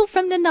lot of people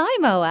from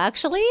Nanaimo,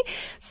 actually.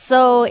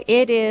 So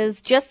it is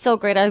just so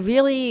great. I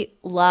really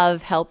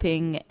love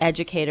helping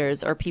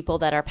educators or people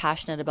that are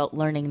passionate about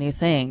learning new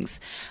things,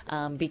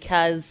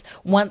 because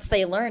once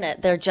they learn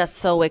it, they're just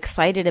so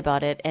excited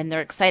about it, and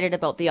they're excited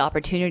about the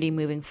opportunity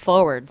moving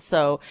forward.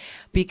 So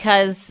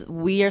because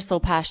we are so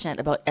passionate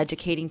about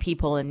educating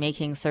people and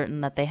making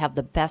certain that they have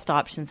the best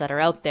options that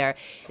are out there,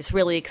 it's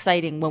really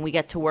exciting when we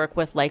get to work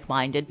with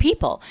like-minded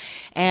people.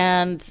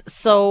 And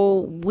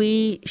so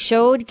we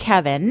showed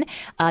Kevin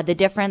the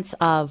difference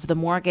of the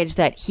mortgage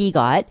that he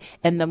got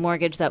and the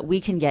mortgage that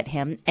we can get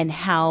him, and and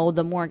how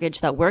the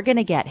mortgage that we're going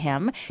to get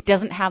him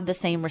doesn't have the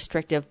same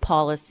restrictive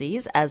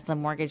policies as the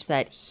mortgage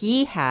that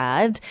he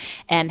had,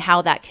 and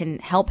how that can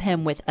help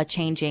him with a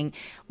changing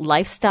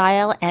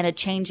lifestyle and a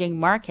changing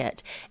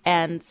market.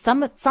 And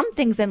some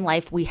things in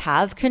life we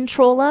have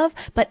control of,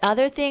 but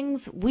other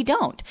things we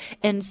don't.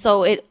 And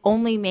so it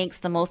only makes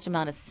the most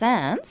amount of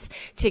sense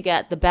to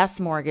get the best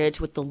mortgage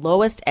with the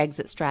lowest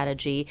exit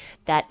strategy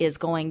that is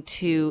going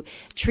to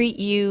treat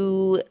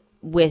you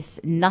with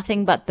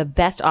nothing but the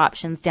best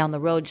options down the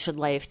road should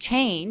life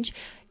change,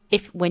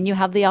 when you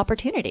have the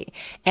opportunity.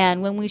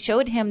 And when we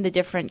showed him the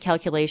different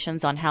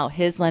calculations on how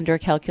his lender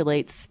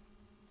calculates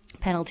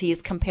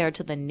penalties compared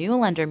to the new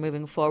lender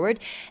moving forward,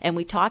 and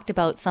we talked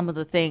about some of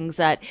the things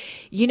that,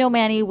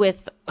 Manny,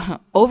 with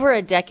over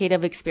a decade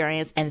of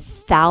experience and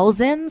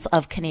thousands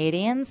of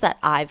Canadians that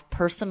I've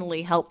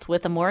personally helped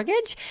with a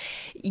mortgage,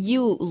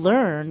 you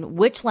learn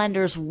which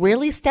lenders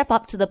really step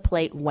up to the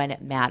plate when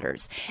it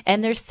matters.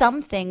 And there's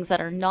some things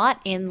that are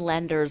not in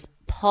lenders'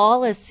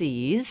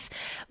 policies,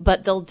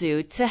 but they'll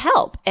do to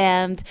help.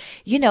 And,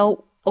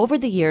 over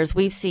the years,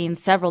 we've seen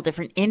several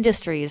different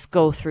industries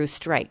go through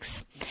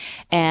strikes.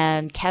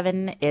 And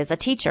Kevin is a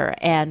teacher,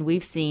 and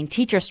we've seen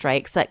teacher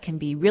strikes that can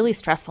be really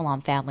stressful on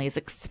families,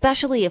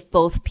 especially if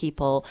both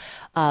people,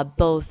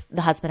 both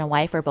the husband and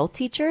wife are both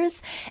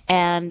teachers.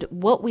 And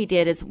what we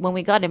did is when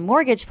we got a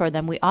mortgage for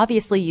them, we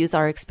obviously use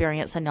our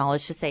experience and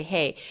knowledge to say,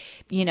 hey,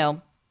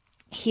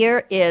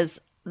 here is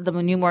the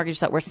new mortgage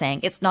that we're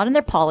saying. It's not in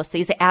their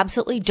policies. They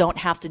absolutely don't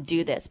have to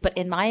do this. But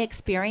in my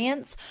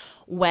experience,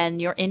 when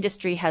your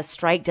industry has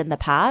striked in the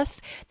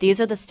past, these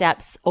are the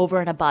steps over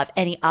and above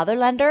any other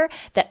lender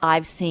that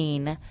I've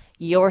seen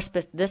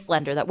this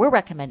lender that we're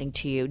recommending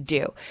to you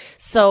do.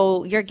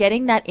 So you're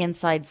getting that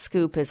inside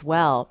scoop as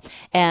well.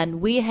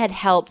 And we had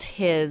helped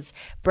his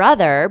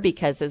brother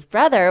because his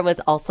brother was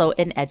also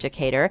an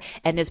educator,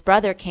 and his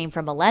brother came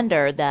from a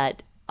lender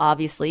that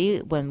obviously,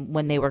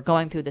 when they were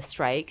going through the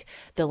strike,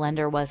 the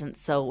lender wasn't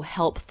so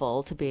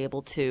helpful to be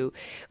able to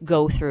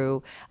go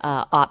through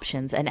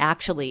options. And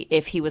actually,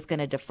 if he was going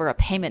to defer a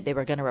payment, they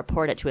were going to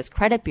report it to his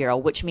credit bureau,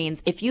 which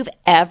means if you've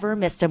ever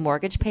missed a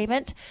mortgage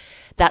payment,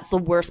 that's the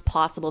worst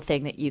possible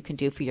thing that you can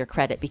do for your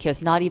credit,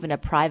 because not even a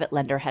private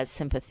lender has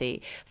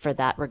sympathy for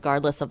that,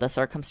 regardless of the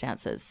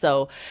circumstances.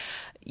 So,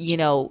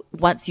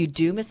 once you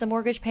do miss a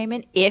mortgage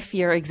payment, if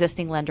your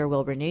existing lender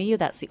will renew you,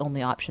 that's the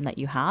only option that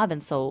you have.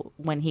 And so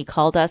when he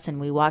called us and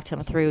we walked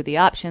him through the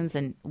options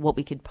and what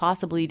we could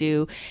possibly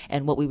do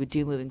and what we would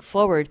do moving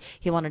forward,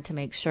 he wanted to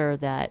make sure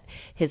that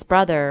his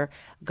brother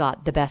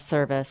got the best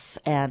service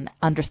and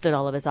understood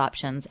all of his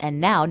options.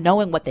 And now,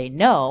 knowing what they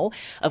know,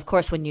 of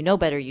course, when you know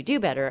better, you do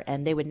better.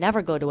 And they would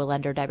never go to a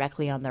lender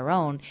directly on their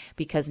own,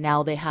 because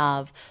now they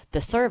have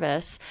the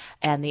service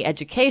and the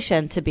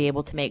education to be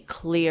able to make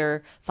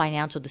clear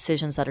financial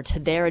decisions that are to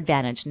their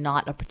advantage,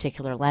 not a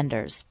particular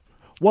lender's.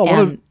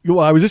 Well,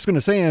 I was just going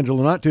to say,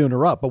 Angela, not to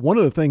interrupt, but one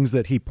of the things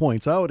that he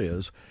points out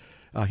is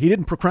he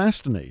didn't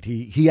procrastinate.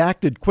 He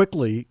acted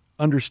quickly,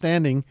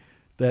 understanding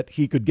that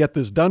he could get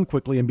this done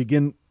quickly and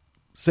begin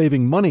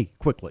saving money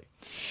quickly.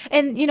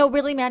 And,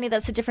 really, Manny,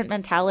 that's a different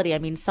mentality. I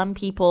mean, some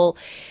people,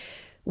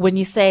 when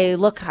you say,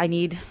 look, I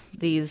need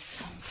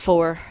these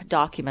 4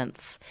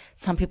 documents,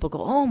 some people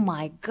go, oh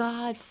my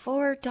God,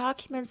 4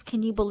 documents.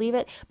 Can you believe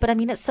it? But I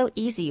mean, it's so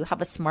easy. You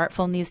have a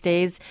smartphone these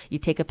days. You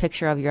take a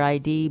picture of your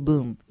ID,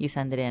 boom, you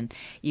send it in.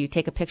 You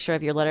take a picture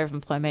of your letter of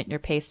employment, your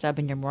pay stub,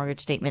 and your mortgage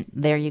statement.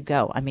 There you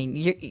go. I mean,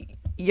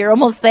 you're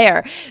almost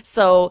there.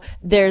 So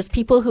there's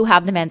people who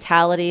have the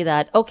mentality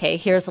that, okay,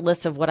 here's a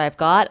list of what I've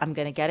got. I'm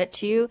going to get it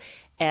to you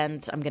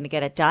and I'm going to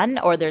get it done.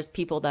 Or there's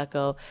people that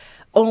go,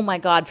 oh my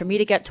God, for me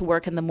to get to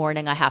work in the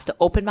morning, I have to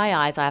open my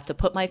eyes. I have to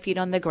put my feet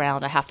on the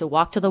ground. I have to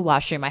walk to the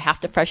washroom. I have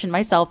to freshen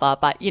myself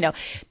up.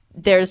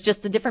 There's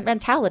just a different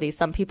mentality.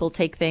 Some people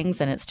take things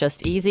and it's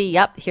just easy.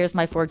 Yep, here's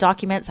my 4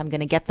 documents. I'm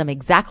going to get them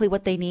exactly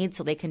what they need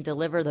so they can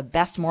deliver the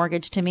best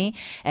mortgage to me.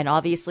 And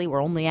obviously,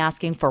 we're only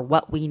asking for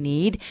what we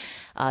need.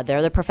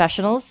 They're the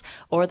professionals.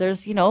 Or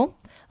there's,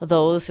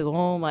 those who,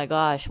 oh my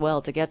gosh,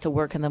 well, to get to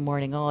work in the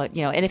morning,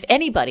 and if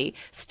anybody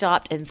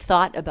stopped and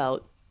thought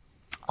about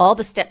all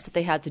the steps that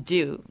they had to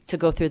do to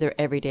go through their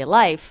everyday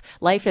life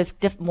is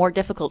more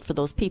difficult for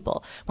those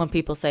people. When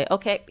people say,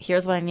 okay,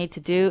 here's what I need to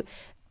do,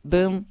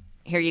 boom,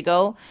 here you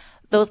go.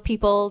 Those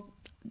people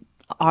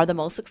are the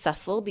most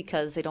successful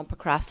because they don't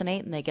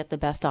procrastinate and they get the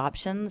best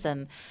options.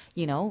 And,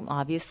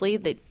 obviously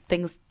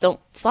things don't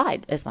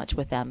slide as much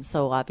with them.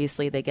 So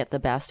obviously they get the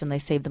best and they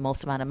save the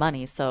most amount of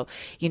money. So,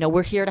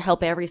 we're here to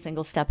help every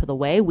single step of the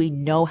way. We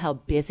know how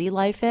busy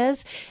life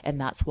is. And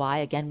that's why,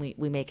 again,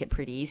 we make it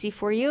pretty easy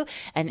for you.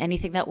 And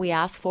anything that we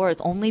ask for is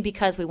only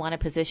because we want to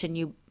position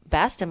you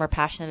best and we're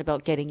passionate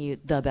about getting you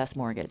the best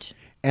mortgage.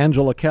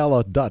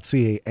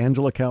 AngelaCalla.ca,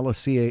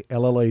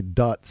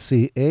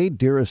 AngelaCalla.ca.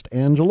 Dearest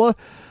Angela,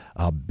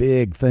 a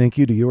big thank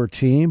you to your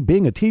team.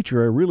 Being a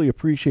teacher, I really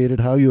appreciated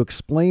how you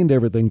explained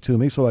everything to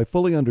me, so I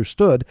fully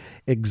understood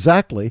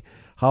exactly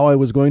how I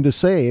was going to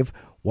save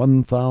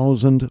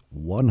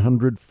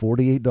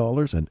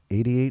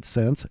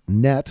 $1,148.88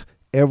 net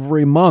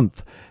every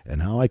month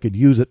and how I could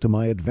use it to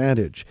my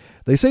advantage.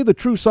 They say the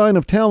true sign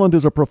of talent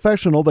is a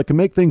professional that can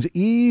make things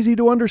easy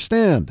to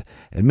understand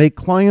and make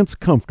clients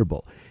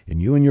comfortable.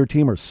 And you and your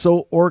team are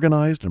so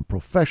organized and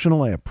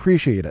professional. I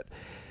appreciate it.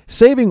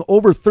 Saving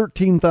over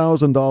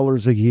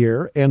 $13,000 a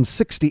year and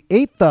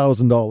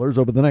 $68,000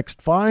 over the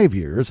next 5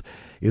 years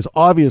is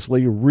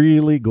obviously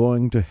really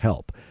going to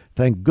help.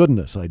 Thank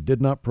goodness I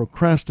did not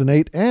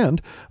procrastinate,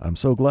 and I'm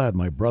so glad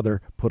my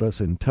brother put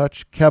us in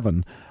touch,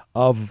 Kevin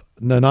of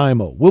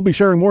Nanaimo. We'll be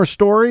sharing more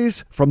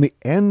stories from the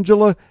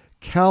Angela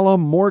Calla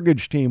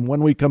Mortgage Team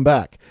when we come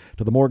back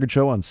to the Mortgage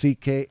Show on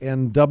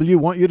CKNW.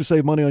 Want you to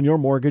save money on your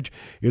mortgage?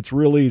 It's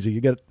real easy. You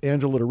get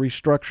Angela to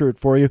restructure it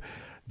for you.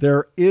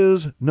 There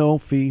is no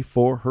fee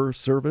for her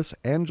service.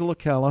 Angela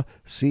Calla,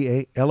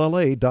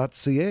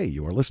 CALLA.ca.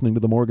 You are listening to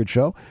The Mortgage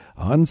Show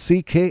on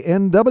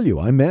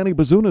CKNW. I'm Manny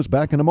Bazunas.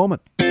 Back in a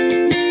moment.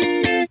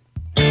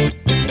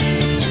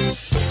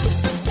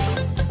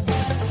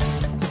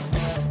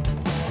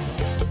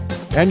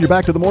 And you're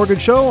back to The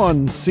Mortgage Show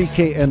on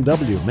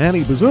CKNW.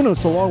 Manny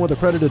Bazunas, along with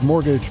accredited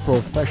mortgage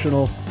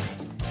professional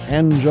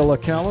Angela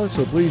Calla.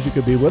 So please, you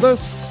could be with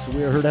us.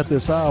 We are heard at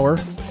this hour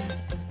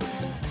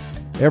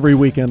every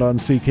weekend on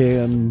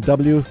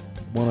CKNW.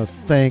 Want to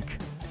thank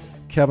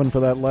Kevin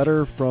for that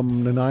letter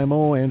from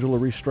Nanaimo. Angela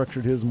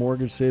restructured his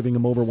mortgage, saving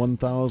him over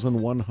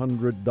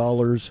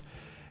 $1,100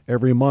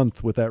 every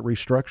month with that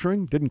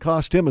restructuring. Didn't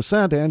cost him a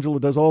cent. Angela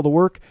does all the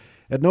work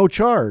at no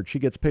charge. She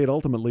gets paid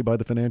ultimately by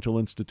the financial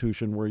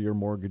institution where your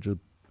mortgage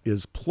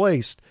is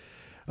placed.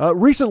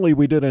 Recently,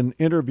 we did an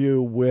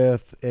interview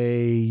with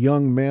a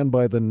young man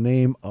by the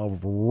name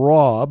of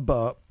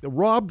Rob.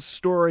 Rob's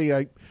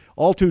story,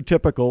 all too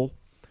typical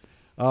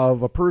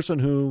of a person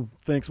who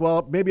thinks,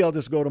 well, maybe I'll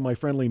just go to my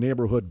friendly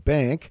neighborhood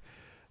bank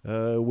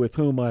with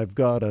whom I've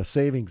got a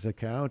savings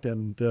account,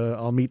 and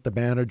I'll meet the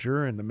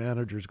manager, and the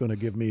manager's going to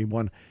give me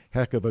one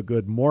heck of a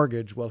good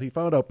mortgage. Well, he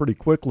found out pretty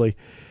quickly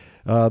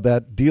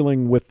that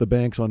dealing with the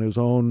banks on his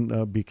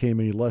own became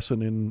a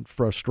lesson in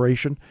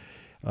frustration.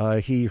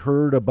 He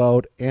heard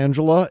about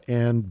Angela,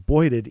 and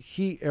boy, did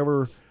he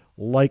ever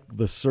like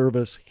the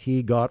service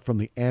he got from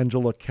the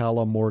Angela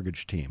Calla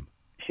Mortgage Team.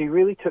 She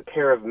really took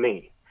care of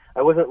me.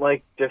 I wasn't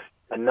like just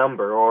a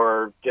number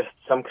or just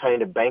some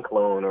kind of bank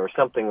loan or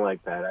something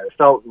like that. I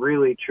felt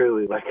really,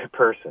 truly like a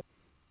person.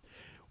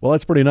 Well,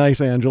 that's pretty nice,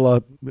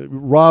 Angela.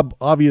 Rob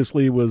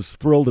obviously was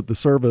thrilled at the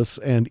service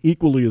and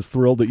equally as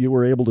thrilled that you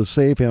were able to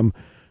save him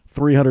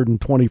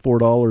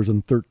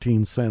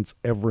 $324.13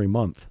 every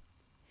month.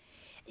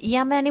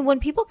 Yeah, Manny, when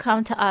people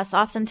come to us,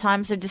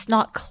 oftentimes they're just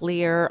not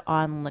clear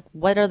on like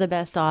what are the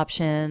best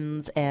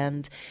options,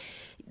 and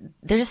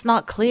they're just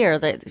not clear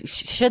that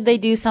should they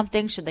do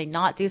something, should they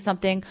not do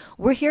something.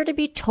 We're here to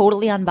be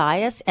totally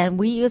unbiased, and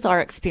we use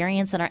our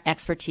experience and our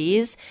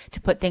expertise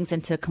to put things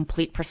into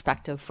complete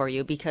perspective for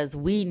you, because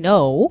we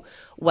know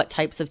what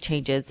types of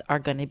changes are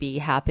going to be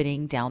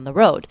happening down the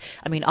road.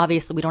 I mean,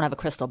 obviously we don't have a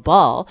crystal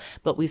ball,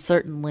 but we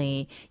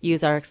certainly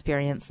use our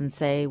experience and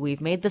say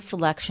we've made the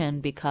selection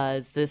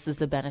because this is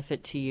the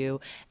benefit to you,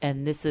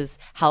 and this is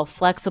how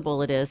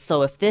flexible it is.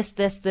 So if this,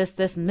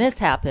 and this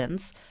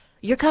happens,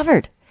 you're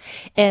covered.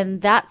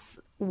 And that's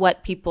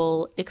what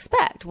people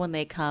expect when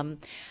they come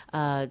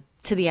to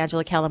the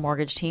Angela Calla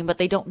Mortgage Team, but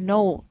they don't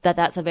know that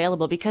that's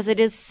available because it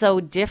is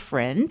so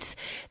different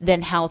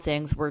than how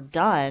things were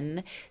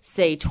done,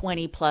 say,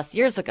 20 plus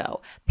years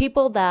ago.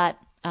 People that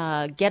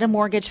get a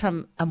mortgage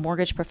from a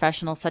mortgage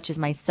professional such as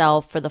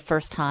myself for the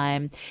first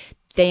time,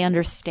 they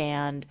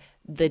understand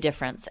the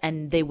difference,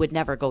 and they would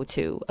never go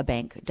to a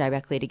bank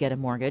directly to get a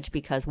mortgage,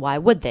 because why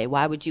would they?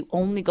 Why would you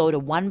only go to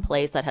one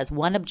place that has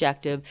one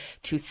objective,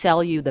 to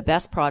sell you the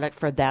best product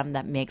for them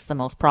that makes the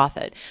most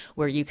profit,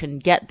 where you can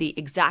get the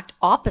exact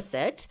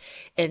opposite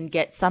and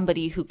get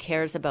somebody who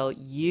cares about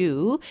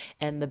you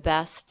and the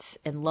best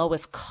and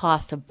lowest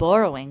cost of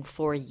borrowing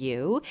for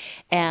you,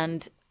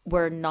 and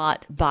we're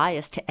not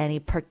biased to any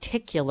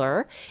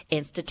particular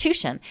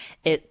institution.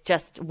 It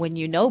just, when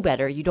you know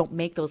better, you don't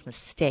make those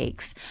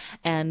mistakes.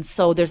 And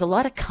so there's a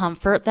lot of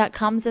comfort that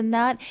comes in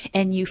that.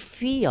 And you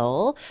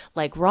feel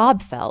like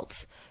Rob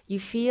felt. You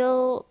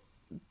feel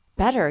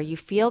better. You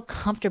feel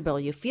comfortable.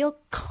 You feel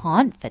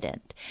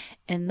confident.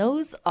 And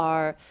those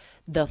are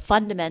the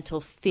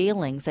fundamental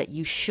feelings that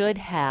you should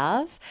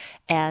have,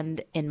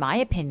 and in my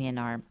opinion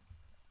are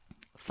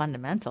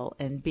fundamental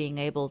in being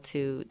able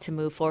to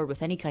move forward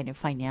with any kind of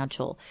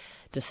financial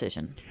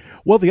decision.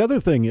 Well, the other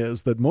thing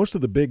is that most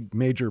of the big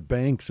major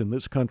banks in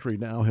this country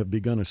now have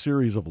begun a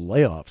series of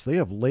layoffs. They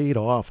have laid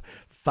off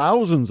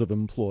thousands of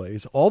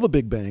employees. All the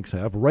big banks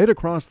have, right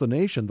across the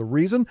nation. The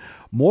reason?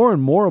 More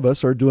and more of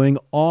us are doing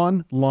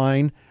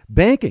online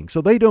banking,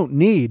 so they don't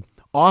need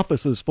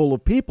offices full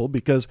of people,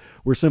 because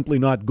we're simply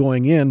not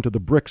going into the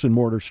bricks and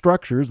mortar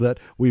structures that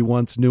we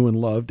once knew and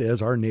loved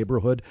as our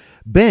neighborhood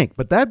bank.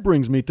 But that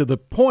brings me to the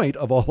point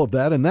of all of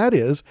that, and that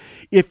is,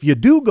 if you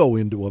do go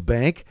into a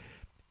bank,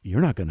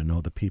 you're not going to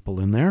know the people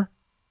in there.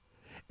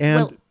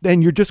 And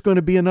then you're just going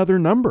to be another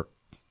number.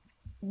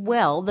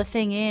 Well, the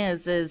thing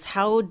is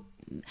how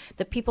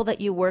the people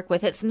that you work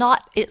with. It's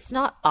not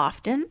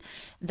often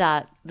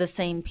that the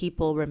same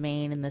people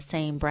remain in the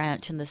same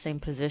branch, in the same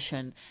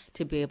position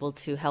to be able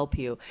to help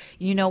you.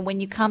 You know, when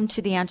you come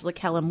to the Angela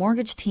Calla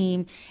mortgage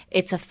team,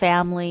 it's a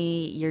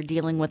family. You're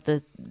dealing with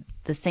the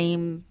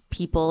same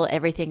people.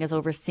 Everything is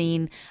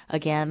overseen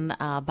again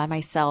by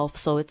myself,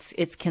 so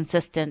it's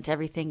consistent.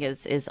 Everything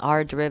is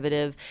our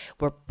derivative.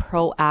 We're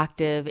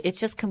proactive. It's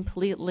just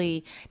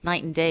completely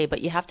night and day.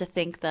 But you have to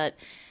think that,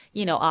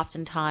 you know,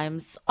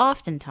 oftentimes,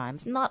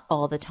 not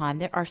all the time,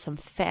 there are some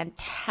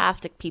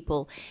fantastic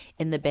people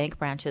in the bank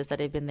branches that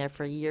have been there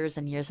for years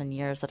and years and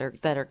years that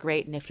are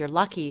great. And if you're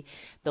lucky,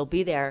 they'll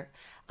be there.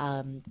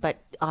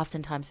 But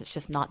oftentimes it's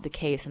just not the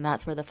case, and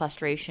that's where the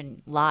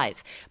frustration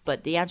lies.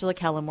 But the Angela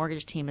Calla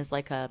mortgage team is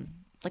like a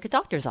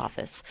doctor's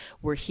office.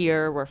 We're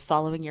here, we're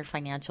following your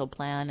financial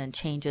plan and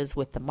changes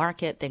with the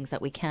market, things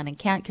that we can and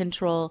can't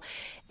control,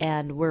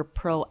 and we're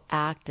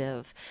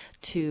proactive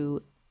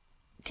to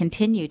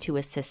continue to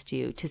assist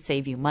you to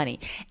save you money.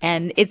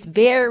 And it's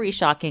very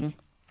shocking.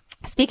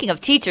 Speaking of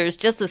teachers,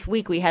 just this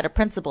week we had a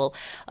principal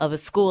of a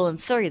school in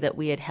Surrey that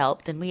we had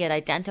helped, and we had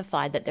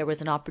identified that there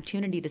was an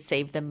opportunity to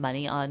save them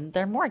money on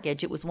their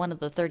mortgage. It was one of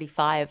the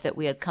 35 that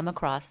we had come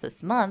across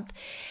this month.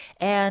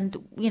 And,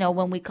 you know,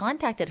 when we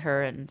contacted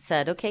her and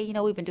said, okay, you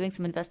know, we've been doing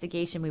some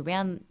investigation, we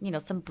ran, you know,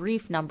 some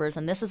brief numbers,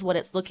 and this is what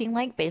it's looking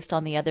like based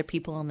on the other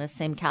people in the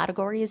same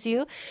category as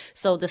you.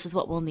 So this is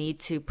what we'll need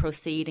to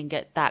proceed and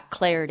get that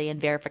clarity and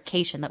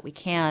verification that we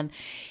can,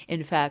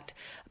 in fact,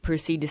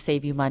 proceed to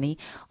save you money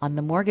on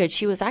the mortgage.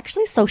 She was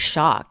actually so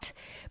shocked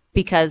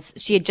because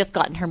she had just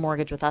gotten her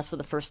mortgage with us for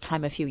the first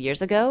time a few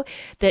years ago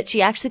that she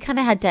actually kind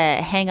of had to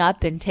hang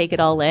up and take it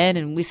all in.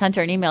 And we sent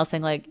her an email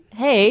saying like,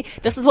 hey,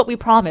 this is what we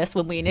promised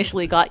when we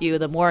initially got you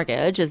the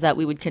mortgage, is that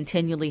we would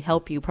continually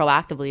help you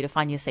proactively to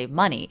find you save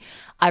money.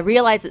 I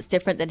realize it's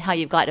different than how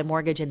you've gotten a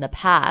mortgage in the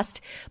past,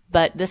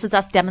 but this is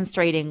us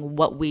demonstrating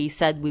what we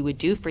said we would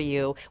do for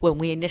you when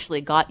we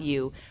initially got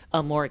you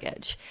a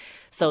mortgage.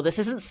 So this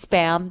isn't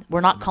spam.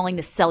 We're not calling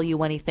to sell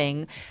you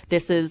anything.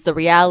 This is the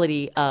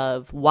reality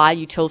of why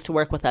you chose to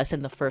work with us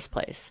in the first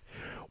place.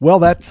 Well,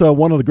 that's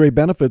one of the great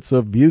benefits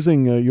of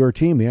using your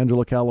team, the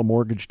Angela Calla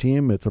mortgage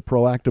team. It's a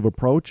proactive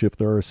approach. If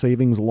there are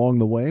savings along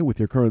the way with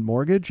your current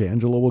mortgage,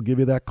 Angela will give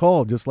you that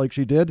call, just like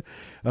she did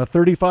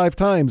 35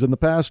 times in the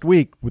past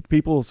week with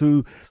people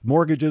whose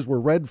mortgages were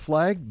red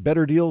flagged.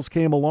 Better deals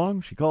came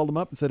along. She called them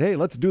up and said, hey,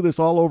 let's do this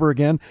all over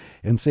again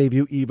and save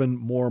you even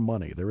more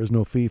money. There is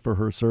no fee for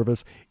her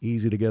service.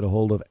 Easy to get a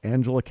hold of.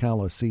 Angela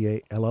Calla,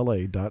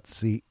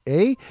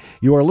 CALLA.ca.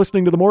 You are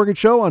listening to The Mortgage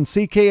Show on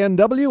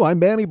CKNW. I'm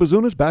Manny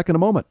Bazunas. Back in a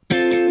moment.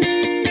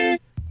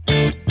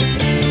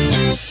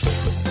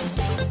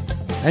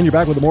 And you're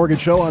back with The Mortgage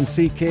Show on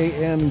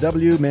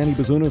CKNW. Manny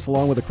Bazunas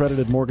along with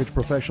accredited mortgage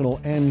professional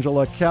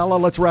Angela Calla.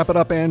 Let's wrap it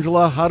up,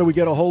 Angela. How do we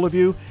get a hold of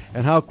you,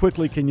 and how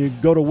quickly can you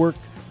go to work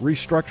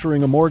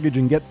restructuring a mortgage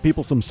and get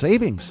people some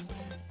savings?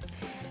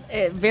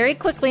 Very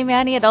quickly,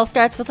 Manny. It all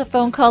starts with a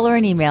phone call or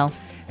an email.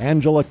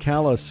 Angela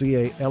Calla,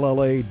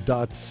 CALLA.ca.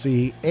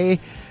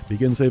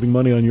 Begin saving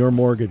money on your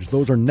mortgage.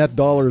 Those are net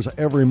dollars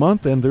every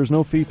month, and there's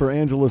no fee for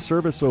Angela's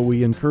service, so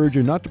we encourage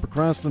you not to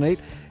procrastinate.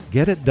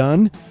 Get it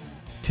done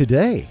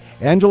today.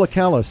 Angela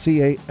Calla,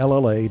 CALLA.ca.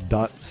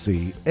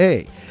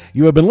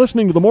 You have been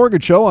listening to The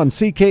Mortgage Show on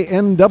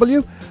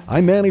CKNW.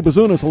 I'm Manny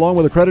Bazunas, along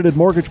with accredited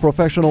mortgage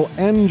professional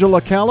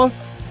Angela Calla.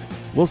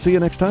 We'll see you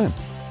next time.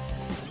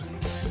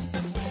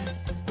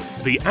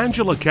 The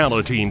Angela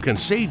Calla team can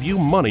save you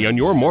money on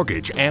your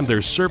mortgage, and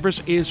their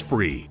service is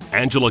free.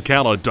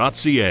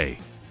 AngelaCalla.ca.